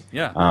 And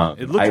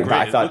it looked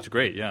great. It looked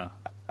great, yeah.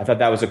 I thought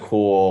that was a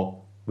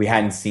cool. We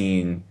hadn't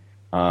seen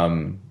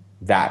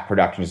that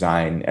production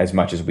design as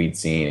much as we'd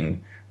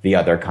seen the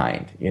other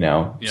kind,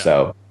 Yeah.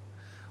 So,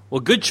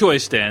 well, good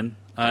choice, Dan.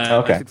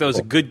 Okay, I think that was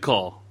a good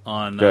call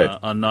on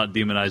not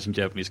demonizing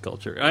Japanese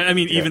culture. I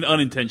mean, even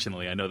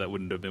unintentionally. I know that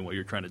wouldn't have been what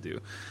you're trying to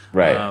do,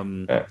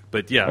 right?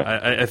 But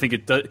yeah, I think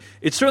it does.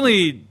 It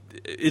certainly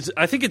is.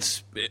 I think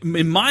it's,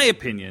 in my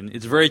opinion,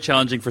 it's very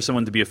challenging for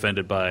someone to be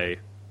offended by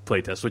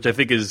playtest, which I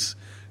think is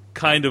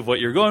kind of what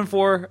you're going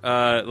for,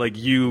 like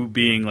you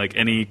being like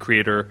any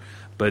creator.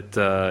 But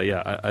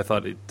I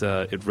thought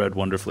it read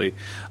wonderfully.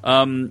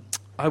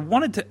 I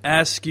wanted to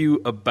ask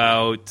you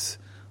about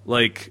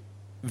like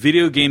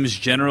video games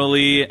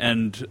generally,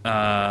 and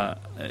one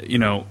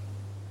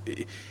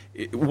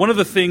of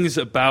the things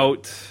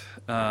about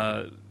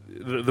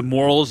the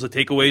morals, the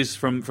takeaways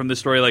from this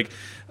story, like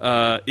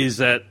is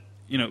that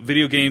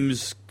video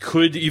games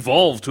could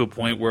evolve to a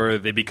point where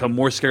they become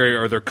more scary,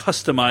 or they're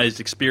customized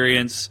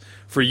experience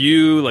for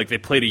you, like they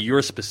play to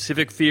your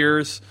specific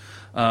fears,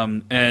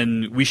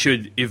 and we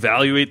should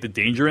evaluate the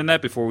danger in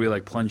that before we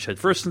like plunge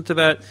headfirst into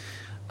that.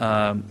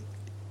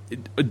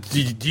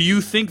 Do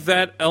you think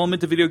that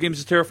element of video games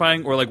is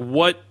terrifying, or like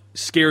what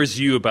scares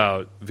you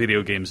about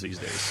video games these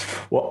days?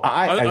 Well,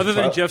 other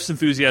than Jeff's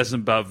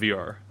enthusiasm about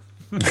VR.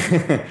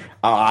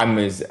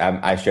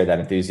 I share that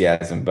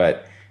enthusiasm,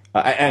 but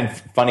and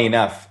funny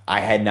enough,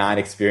 I had not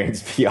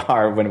experienced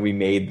VR when we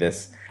made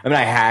this. I mean,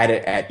 I had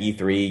it at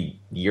E3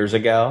 years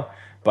ago,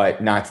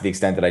 but not to the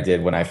extent that I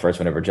did when I first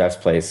went over Jeff's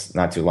place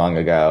not too long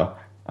ago.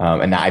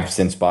 And I've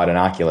since bought an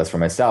Oculus for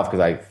myself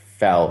because I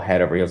fell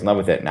head over heels in love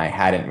with it, and I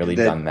hadn't really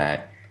done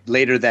that.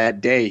 Later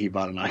that day, he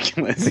bought an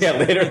Oculus. Yeah,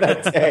 later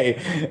that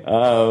day,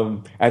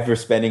 after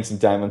spending some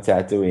time on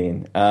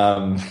Tatooine.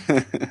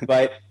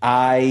 But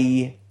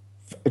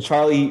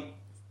Charlie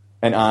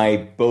and I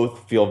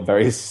both feel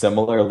very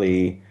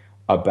similarly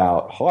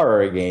about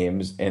horror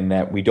games in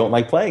that we don't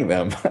like playing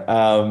them.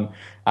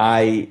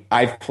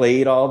 I've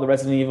played all the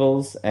Resident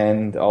Evils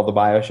and all the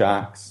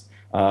BioShocks.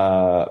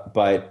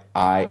 But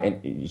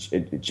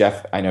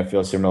Jeff, I know,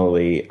 feels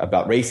similarly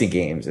about racing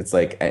games. It's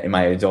like in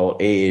my adult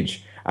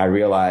age, I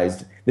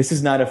realized this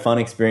is not a fun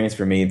experience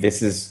for me.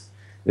 This is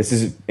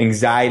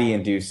anxiety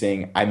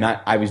inducing.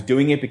 I was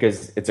doing it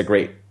because it's a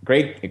great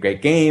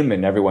game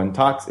and everyone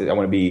talks. I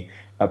want to be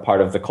a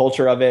part of the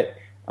culture of it.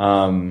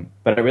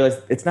 But I realized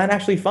it's not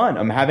actually fun.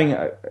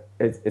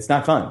 It's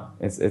not fun.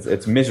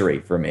 It's misery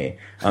for me.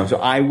 So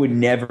I would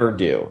never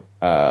do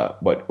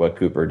what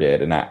Cooper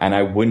did, and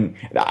I wouldn't.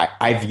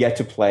 I've yet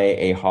to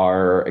play a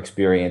horror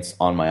experience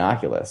on my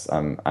Oculus.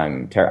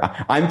 I'm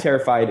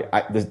terrified.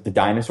 The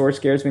dinosaur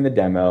scares me in the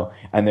demo,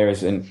 and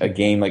there's a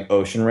game like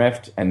Ocean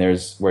Rift, and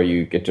there's where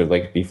you get to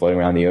like be floating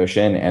around the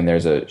ocean, and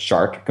there's a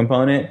shark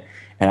component,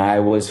 and I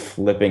was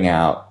flipping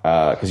out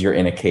because you're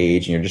in a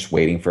cage and you're just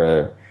waiting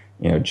for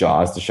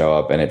Jaws to show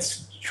up, and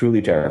it's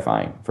truly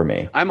terrifying for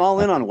me. I'm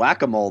all in on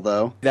Whack-A-Mole,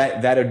 though.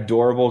 That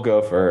adorable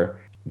gopher,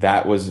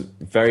 that was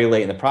very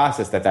late in the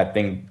process that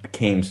thing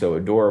became so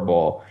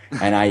adorable.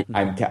 And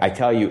I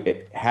tell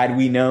you, had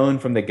we known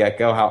from the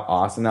get-go how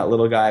awesome that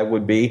little guy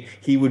would be,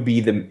 he would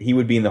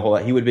have been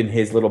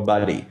his little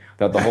buddy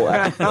throughout the whole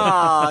episode.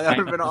 Oh, that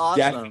would have been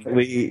awesome.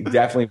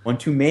 Definitely want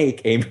to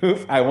make a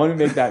movie. I want to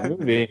make that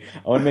movie.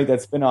 I want to make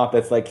that spin-off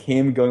that's like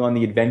him going on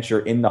the adventure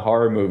in the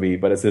horror movie,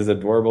 but it's his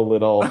adorable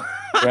little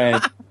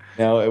friend.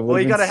 Well,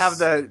 you got to have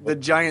the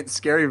giant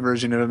scary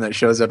version of him that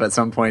shows up at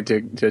some point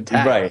to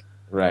attack.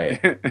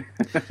 Right.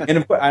 And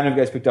of course, I don't know if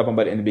you guys picked up on,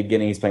 but in the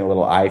beginning he's playing a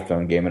little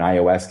iPhone game, an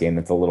iOS game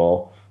that's a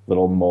little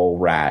mole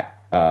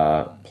rat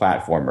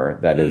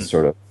platformer that is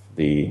sort of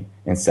the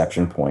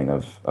inception point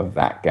of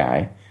that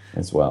guy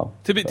as well.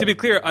 To be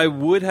clear, I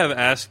would have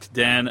asked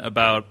Dan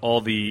about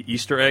all the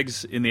Easter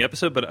eggs in the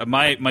episode, but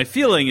my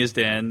feeling is,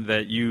 Dan,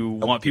 that you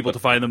want people to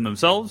find them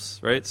themselves,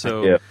 right?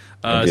 So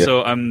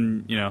so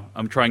I'm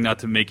trying not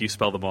to make you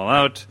spell them all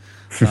out.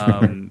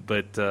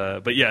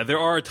 But yeah, there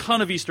are a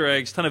ton of Easter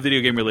eggs, ton of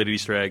video game related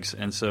Easter eggs,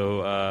 and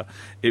so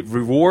it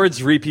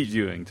rewards repeat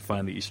viewing to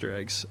find the Easter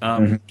eggs.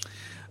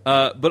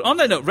 But on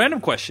that note,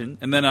 random question,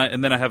 and then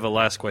I have a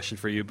last question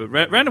for you. But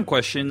random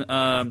question: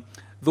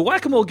 the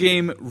Whack-A-Mole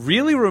game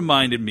really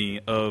reminded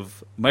me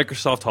of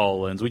Microsoft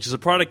HoloLens, which is a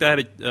product I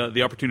had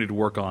the opportunity to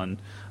work on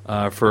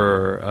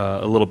for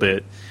a little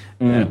bit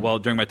while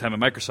during my time at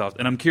Microsoft.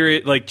 And I'm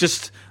curious, like,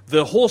 just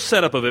the whole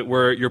setup of it,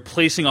 where you're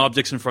placing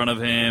objects in front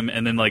of him,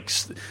 and then like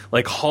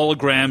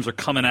holograms are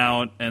coming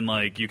out, and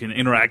like you can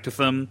interact with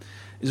them,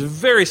 is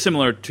very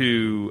similar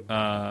to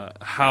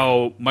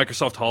how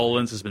Microsoft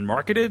HoloLens has been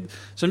marketed.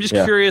 So I'm just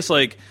curious,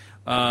 like,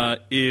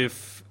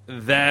 if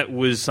that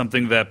was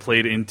something that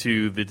played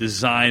into the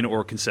design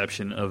or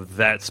conception of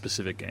that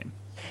specific game.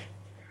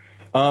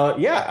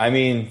 Yeah, I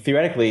mean,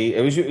 theoretically,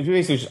 it was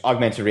basically just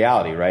augmented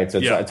reality, right? So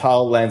it's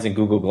HoloLens and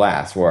Google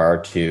Glass were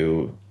our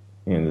two,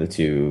 the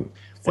two.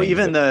 Well,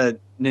 even the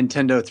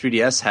Nintendo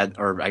 3DS had,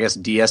 or I guess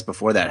DS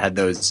before that, had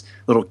those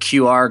little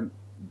QR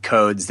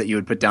codes that you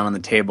would put down on the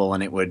table,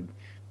 and it would,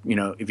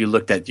 if you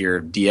looked at your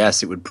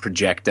DS, it would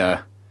project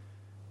a.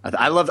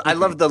 I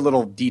love the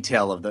little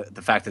detail of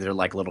the fact that they're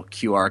like little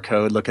QR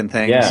code looking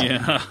things.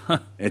 Yeah.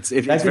 It's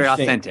very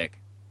authentic.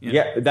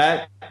 Yeah,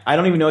 that I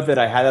don't even know that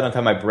I had that on top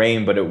of my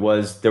brain, but it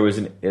was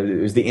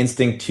the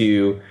instinct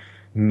to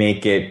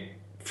make it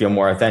feel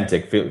more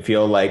authentic.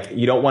 Feel like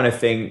you don't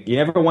want you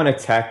never want a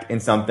tech in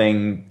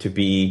something to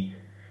be.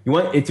 You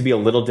want it to be a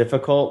little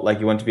difficult, like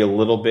you want it to be a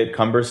little bit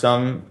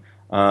cumbersome,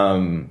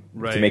 to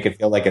make it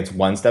feel like it's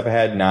one step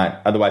ahead.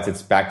 Not otherwise,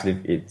 it's back to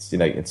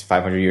it's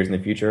 500 years in the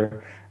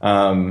future.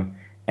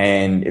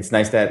 And it's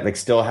nice that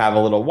still have a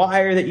little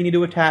wire that you need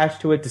to attach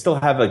to it to still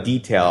have a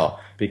detail,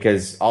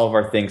 because all of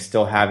our things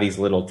still have these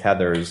little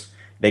tethers.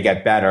 They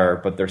get better,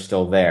 but they're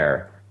still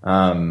there.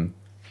 There's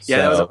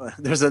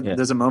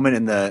a moment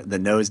in the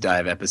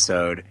nosedive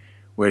episode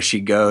where she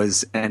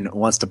goes and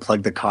wants to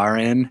plug the car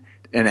in,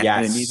 and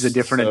it needs a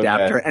different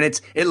adapter, and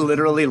it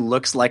literally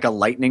looks like a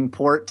lightning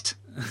port.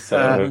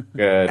 So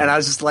good. And I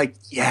was just like,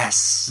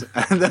 yes.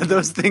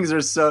 Those things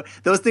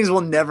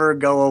will never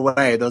go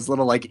away. Those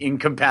little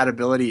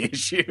incompatibility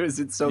issues.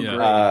 It's so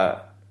great.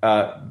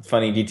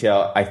 Funny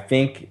detail. I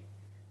think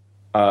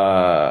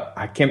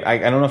I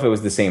don't know if it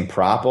was the same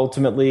prop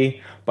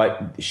ultimately,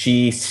 but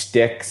she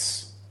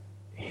sticks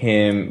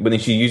him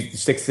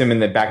sticks him in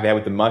the back of the head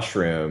with the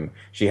mushroom.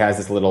 She has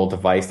this little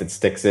device that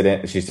sticks it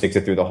in. She sticks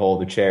it through the hole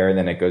of the chair, and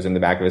then it goes in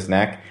the back of his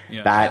neck.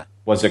 Yeah. That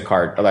was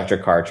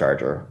electric car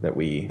charger that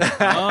we.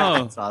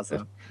 Oh, that's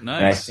awesome!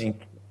 Nice. And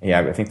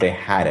I think they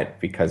had it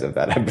because of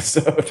that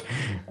episode.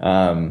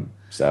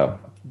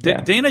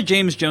 Dana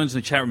James Jones in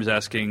the chat room is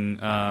asking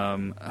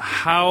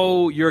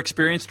how your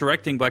experience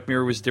directing Black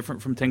Mirror was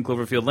different from 10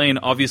 Cloverfield Lane.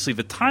 Obviously,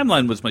 the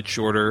timeline was much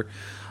shorter.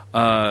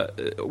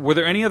 Were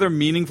there any other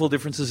meaningful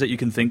differences that you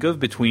can think of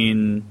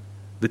between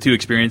the two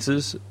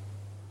experiences?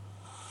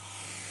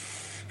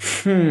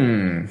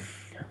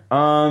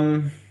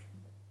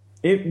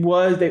 It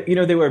was,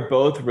 they were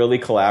both really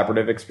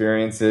collaborative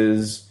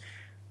experiences.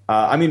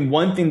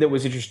 One thing that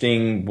was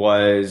interesting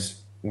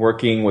was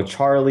working with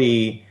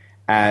Charlie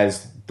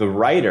as the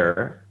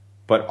writer,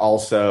 but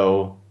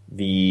also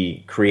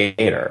the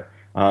creator.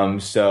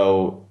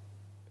 So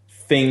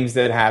things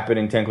that happen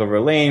in 10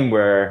 Clover Lane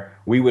where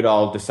we would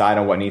all decide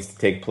on what needs to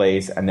take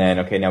place, and then,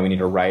 okay, now we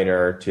need a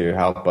writer to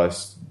help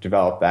us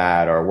develop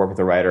that, or work with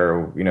a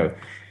writer,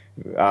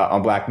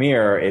 on Black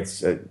Mirror,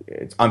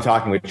 I'm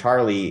talking with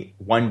Charlie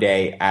one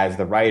day as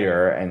the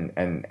writer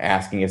and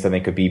asking if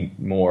something could be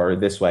more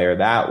this way or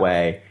that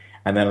way,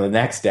 and then on the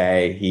next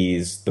day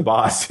he's the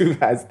boss who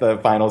has the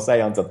final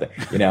say on something.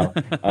 Not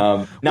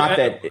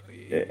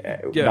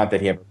that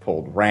he ever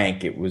pulled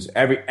rank. It was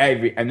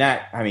every and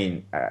that.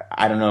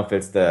 I don't know if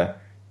it's the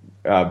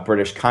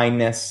British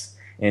kindness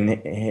in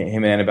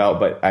him and Annabelle,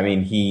 but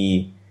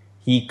he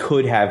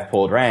could have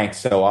pulled rank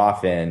so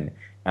often.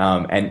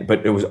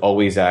 But it was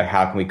always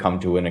how can we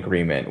come to an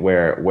agreement?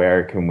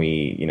 Where can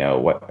we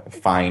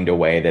find a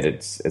way that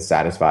it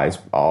satisfies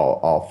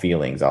all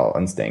feelings, all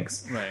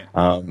instincts? Right.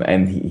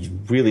 And he's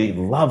really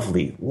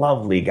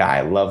lovely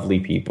guy, lovely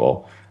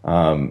people.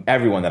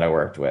 Everyone that I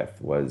worked with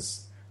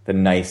was the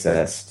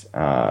nicest.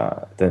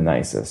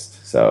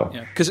 So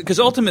because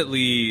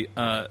ultimately,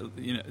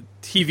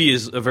 TV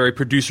is a very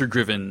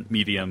producer-driven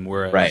medium,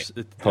 whereas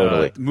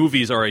totally.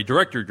 Movies are a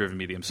director-driven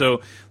medium.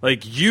 So,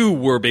 you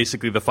were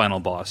basically the final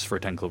boss for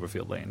 10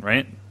 Cloverfield Lane,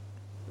 right?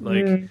 Well,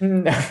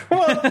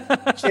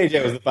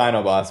 JJ was the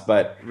final boss,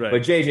 but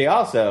JJ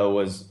also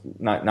was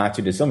not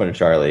too dissimilar to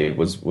Charlie.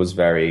 Was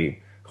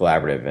very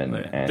collaborative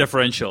and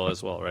deferential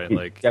as well, right?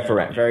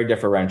 Very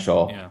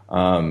deferential. Yeah.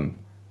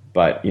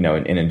 But in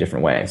a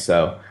different way.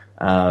 So,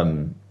 but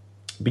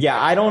yeah,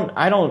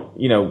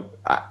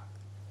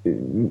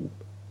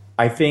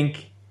 I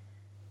think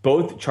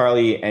both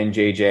Charlie and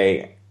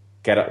JJ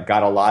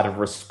got a lot of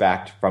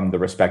respect from the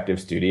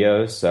respective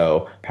studios.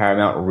 So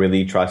Paramount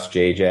really trusts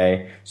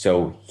JJ,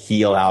 so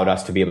he allowed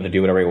us to be able to do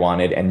whatever we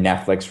wanted, and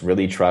Netflix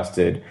really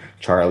trusted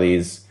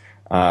Charlie's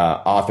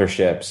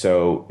authorship,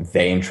 so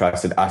they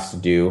entrusted us to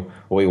do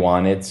what we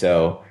wanted.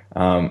 So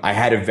I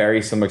had a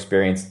very similar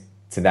experience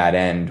to that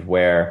end,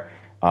 where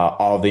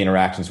all the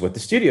interactions with the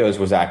studios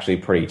was actually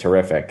pretty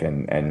terrific,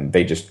 and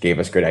they just gave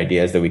us good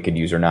ideas that we could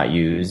use or not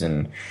use,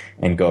 and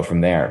go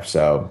from there.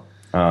 So,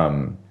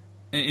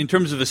 in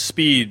terms of the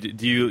speed,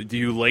 do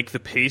you like the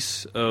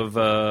pace of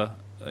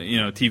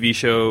TV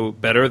show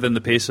better than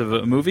the pace of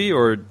a movie,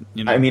 or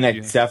I mean, I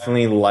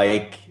definitely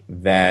like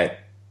that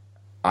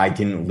I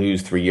didn't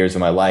lose 3 years of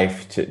my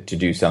life to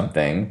do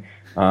something,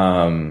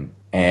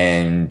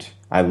 and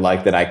I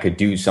like that I could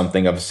do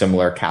something of a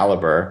similar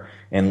caliber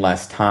in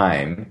less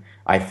time.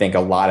 I think a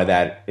lot of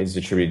that is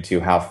attributed to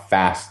how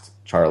fast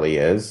Charlie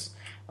is.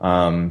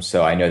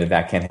 So I know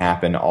that can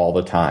happen all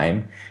the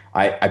time.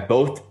 I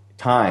both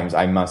times,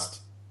 I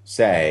must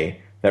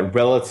say that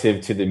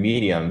relative to the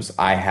mediums,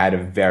 I had a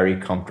very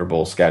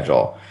comfortable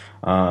schedule.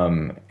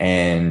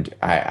 And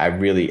I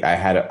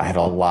had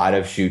a lot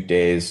of shoot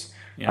days.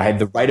 Yeah. I had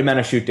the right amount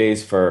of shoot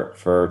days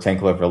for 10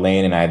 Clover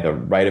Lane, and I had the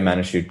right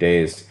amount of shoot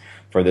days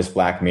for this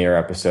Black Mirror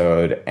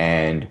episode,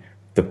 and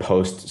the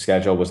post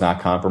schedule was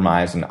not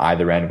compromised on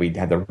either end. We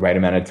had the right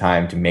amount of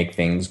time to make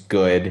things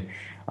good,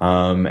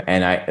 and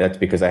that's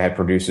because I had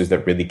producers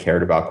that really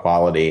cared about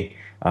quality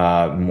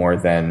more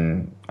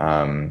than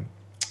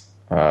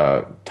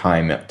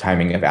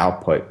timing of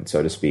output,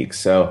 so to speak.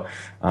 So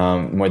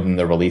more than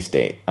the release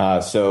date.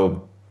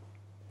 So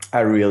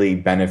I really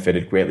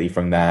benefited greatly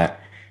from that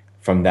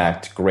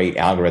great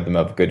algorithm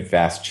of good,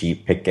 fast,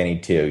 cheap, pick any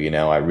two.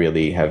 I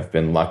really have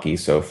been lucky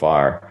so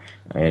far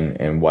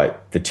in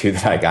what the two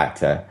that I got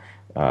to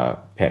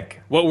pick.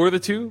 What were the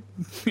two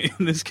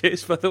in this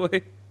case, by the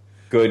way?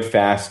 Good,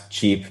 fast,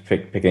 cheap,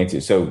 pick any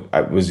two. So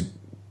I was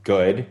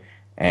good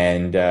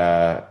and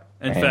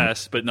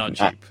fast, but not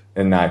cheap.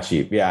 Not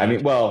cheap. Yeah, I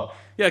mean, well,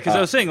 yeah, because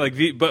I was saying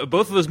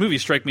both of those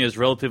movies strike me as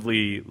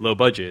relatively low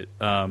budget.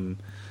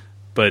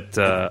 But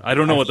I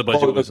don't know what the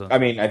budget was. I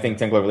mean, I think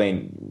 10 Clover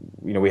Lane,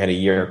 we had a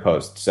year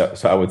post, so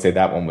I would say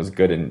that one was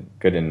good and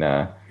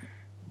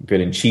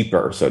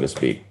cheaper, so to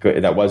speak.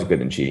 That was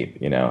good and cheap,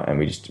 and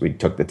we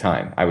took the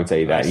time. I would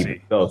say that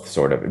even both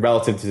sort of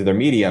relative to their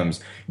mediums.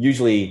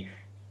 Usually,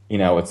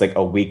 it's like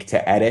a week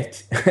to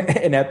edit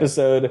an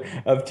episode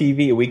of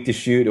TV, a week to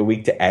shoot, a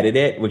week to edit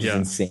it, which is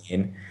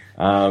insane.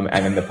 And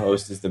then the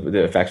post is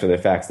the effects are the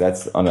effects.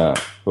 That's on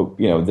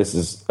this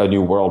is a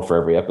new world for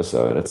every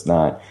episode. It's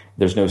not,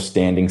 there's no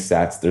standing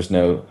sets. There's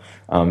no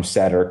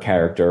set or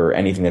character or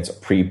anything that's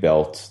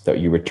pre-built that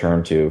you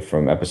return to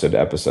from episode to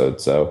episode.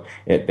 So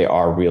they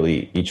are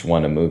really each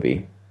one a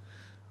movie.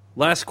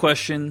 Last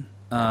question.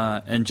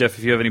 And Jeff,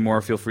 if you have any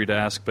more, feel free to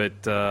ask.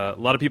 But a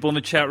lot of people in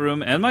the chat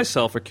room and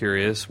myself are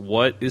curious,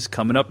 what is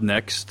coming up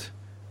next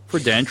for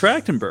Dan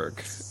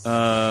Trachtenberg?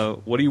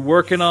 What are you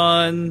working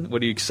on?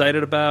 What are you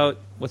excited about?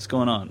 What's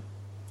going on?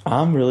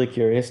 I'm really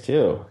curious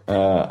too.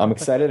 I'm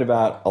excited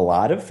about a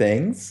lot of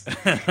things,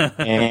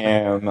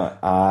 and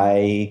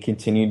I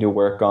continue to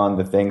work on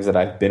the things that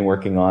I've been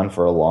working on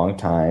for a long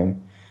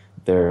time.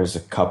 There's a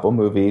couple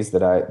movies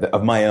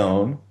of my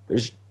own.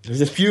 There's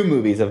a few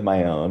movies of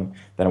my own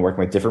that I'm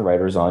working with different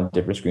writers on,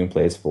 different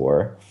screenplays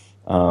for.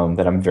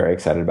 That I'm very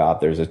excited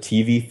about. There's a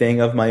TV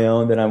thing of my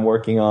own that I'm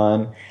working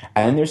on,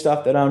 and there's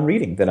stuff that I'm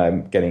reading that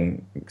I'm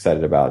getting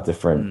excited about.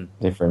 Different.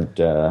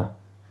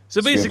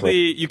 So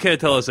basically, you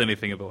can't tell us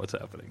anything about what's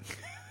happening,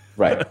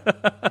 right?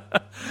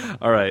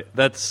 All right,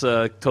 that's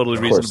totally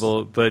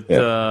reasonable.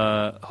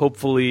 But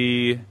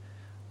hopefully,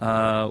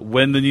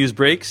 when the news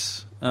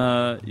breaks,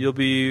 you'll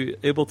be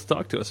able to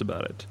talk to us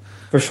about it.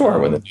 For sure,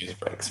 when the news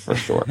breaks, for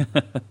sure.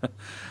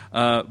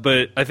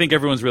 But I think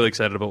everyone's really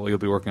excited about what you'll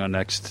be working on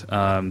next.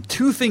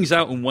 2 things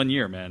out in 1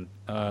 year, man.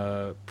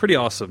 Pretty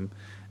awesome.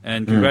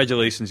 And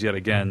congratulations yet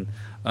again.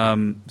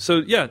 So,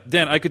 yeah,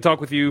 Dan, I could talk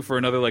with you for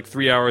another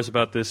 3 hours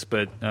about this,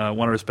 but I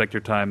want to respect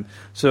your time.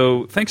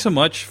 So thanks so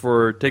much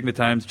for taking the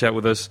time to chat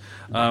with us.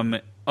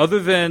 Other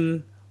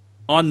than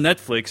on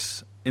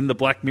Netflix in the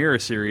Black Mirror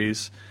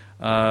series,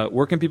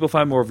 where can people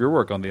find more of your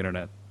work on the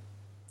internet?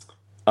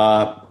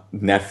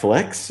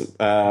 Netflix,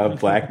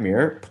 Black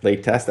Mirror,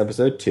 Playtest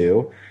Episode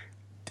 2,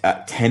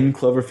 10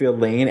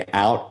 Cloverfield Lane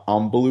out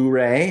on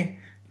Blu-ray,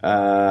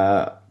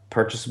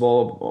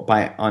 purchasable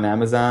on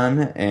Amazon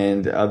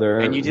and other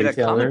And you did retailers.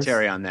 A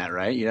commentary on that,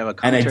 right? You have a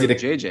commentary with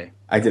JJ.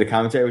 I did a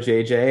commentary with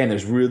JJ, and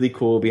there's really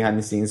cool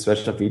behind-the-scenes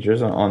special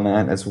features on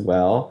that as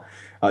well.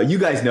 You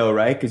guys know,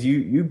 right? Because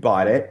you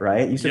bought it,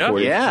 right? You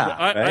supported it.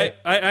 I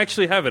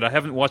actually have it. I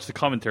haven't watched the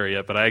commentary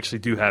yet, but I actually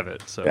do have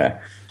it. So. Yeah.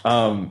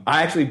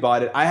 I actually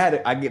bought it.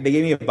 They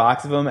gave me a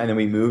box of them, and then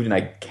we moved, and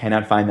I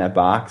cannot find that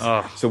box.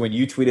 Oh. So when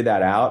you tweeted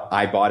that out,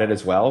 I bought it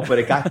as well, but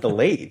it got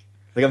delayed.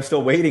 I'm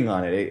still waiting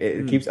on it.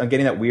 It keeps. I'm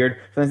getting that weird.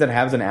 Sometimes that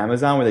happens on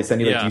Amazon where they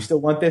send you do you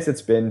still want this?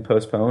 It's been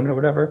postponed or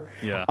whatever.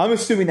 Yeah. I'm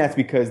assuming that's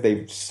because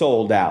they've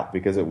sold out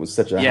because it was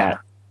such a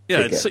hot. Yeah,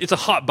 it's a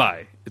hot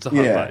buy. It's a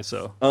hot buy.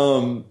 So.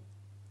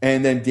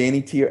 And then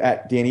Danny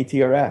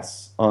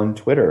TRS on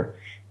Twitter.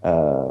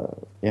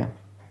 Yeah.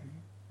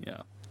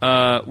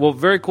 Well,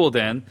 very cool,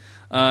 Dan.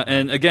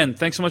 And again,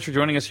 thanks so much for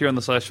joining us here on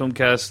the Slash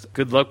Filmcast.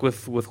 Good luck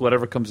with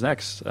whatever comes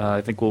next.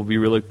 I think we'll be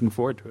really looking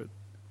forward to it.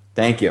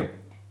 Thank you.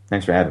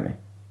 Thanks for having me.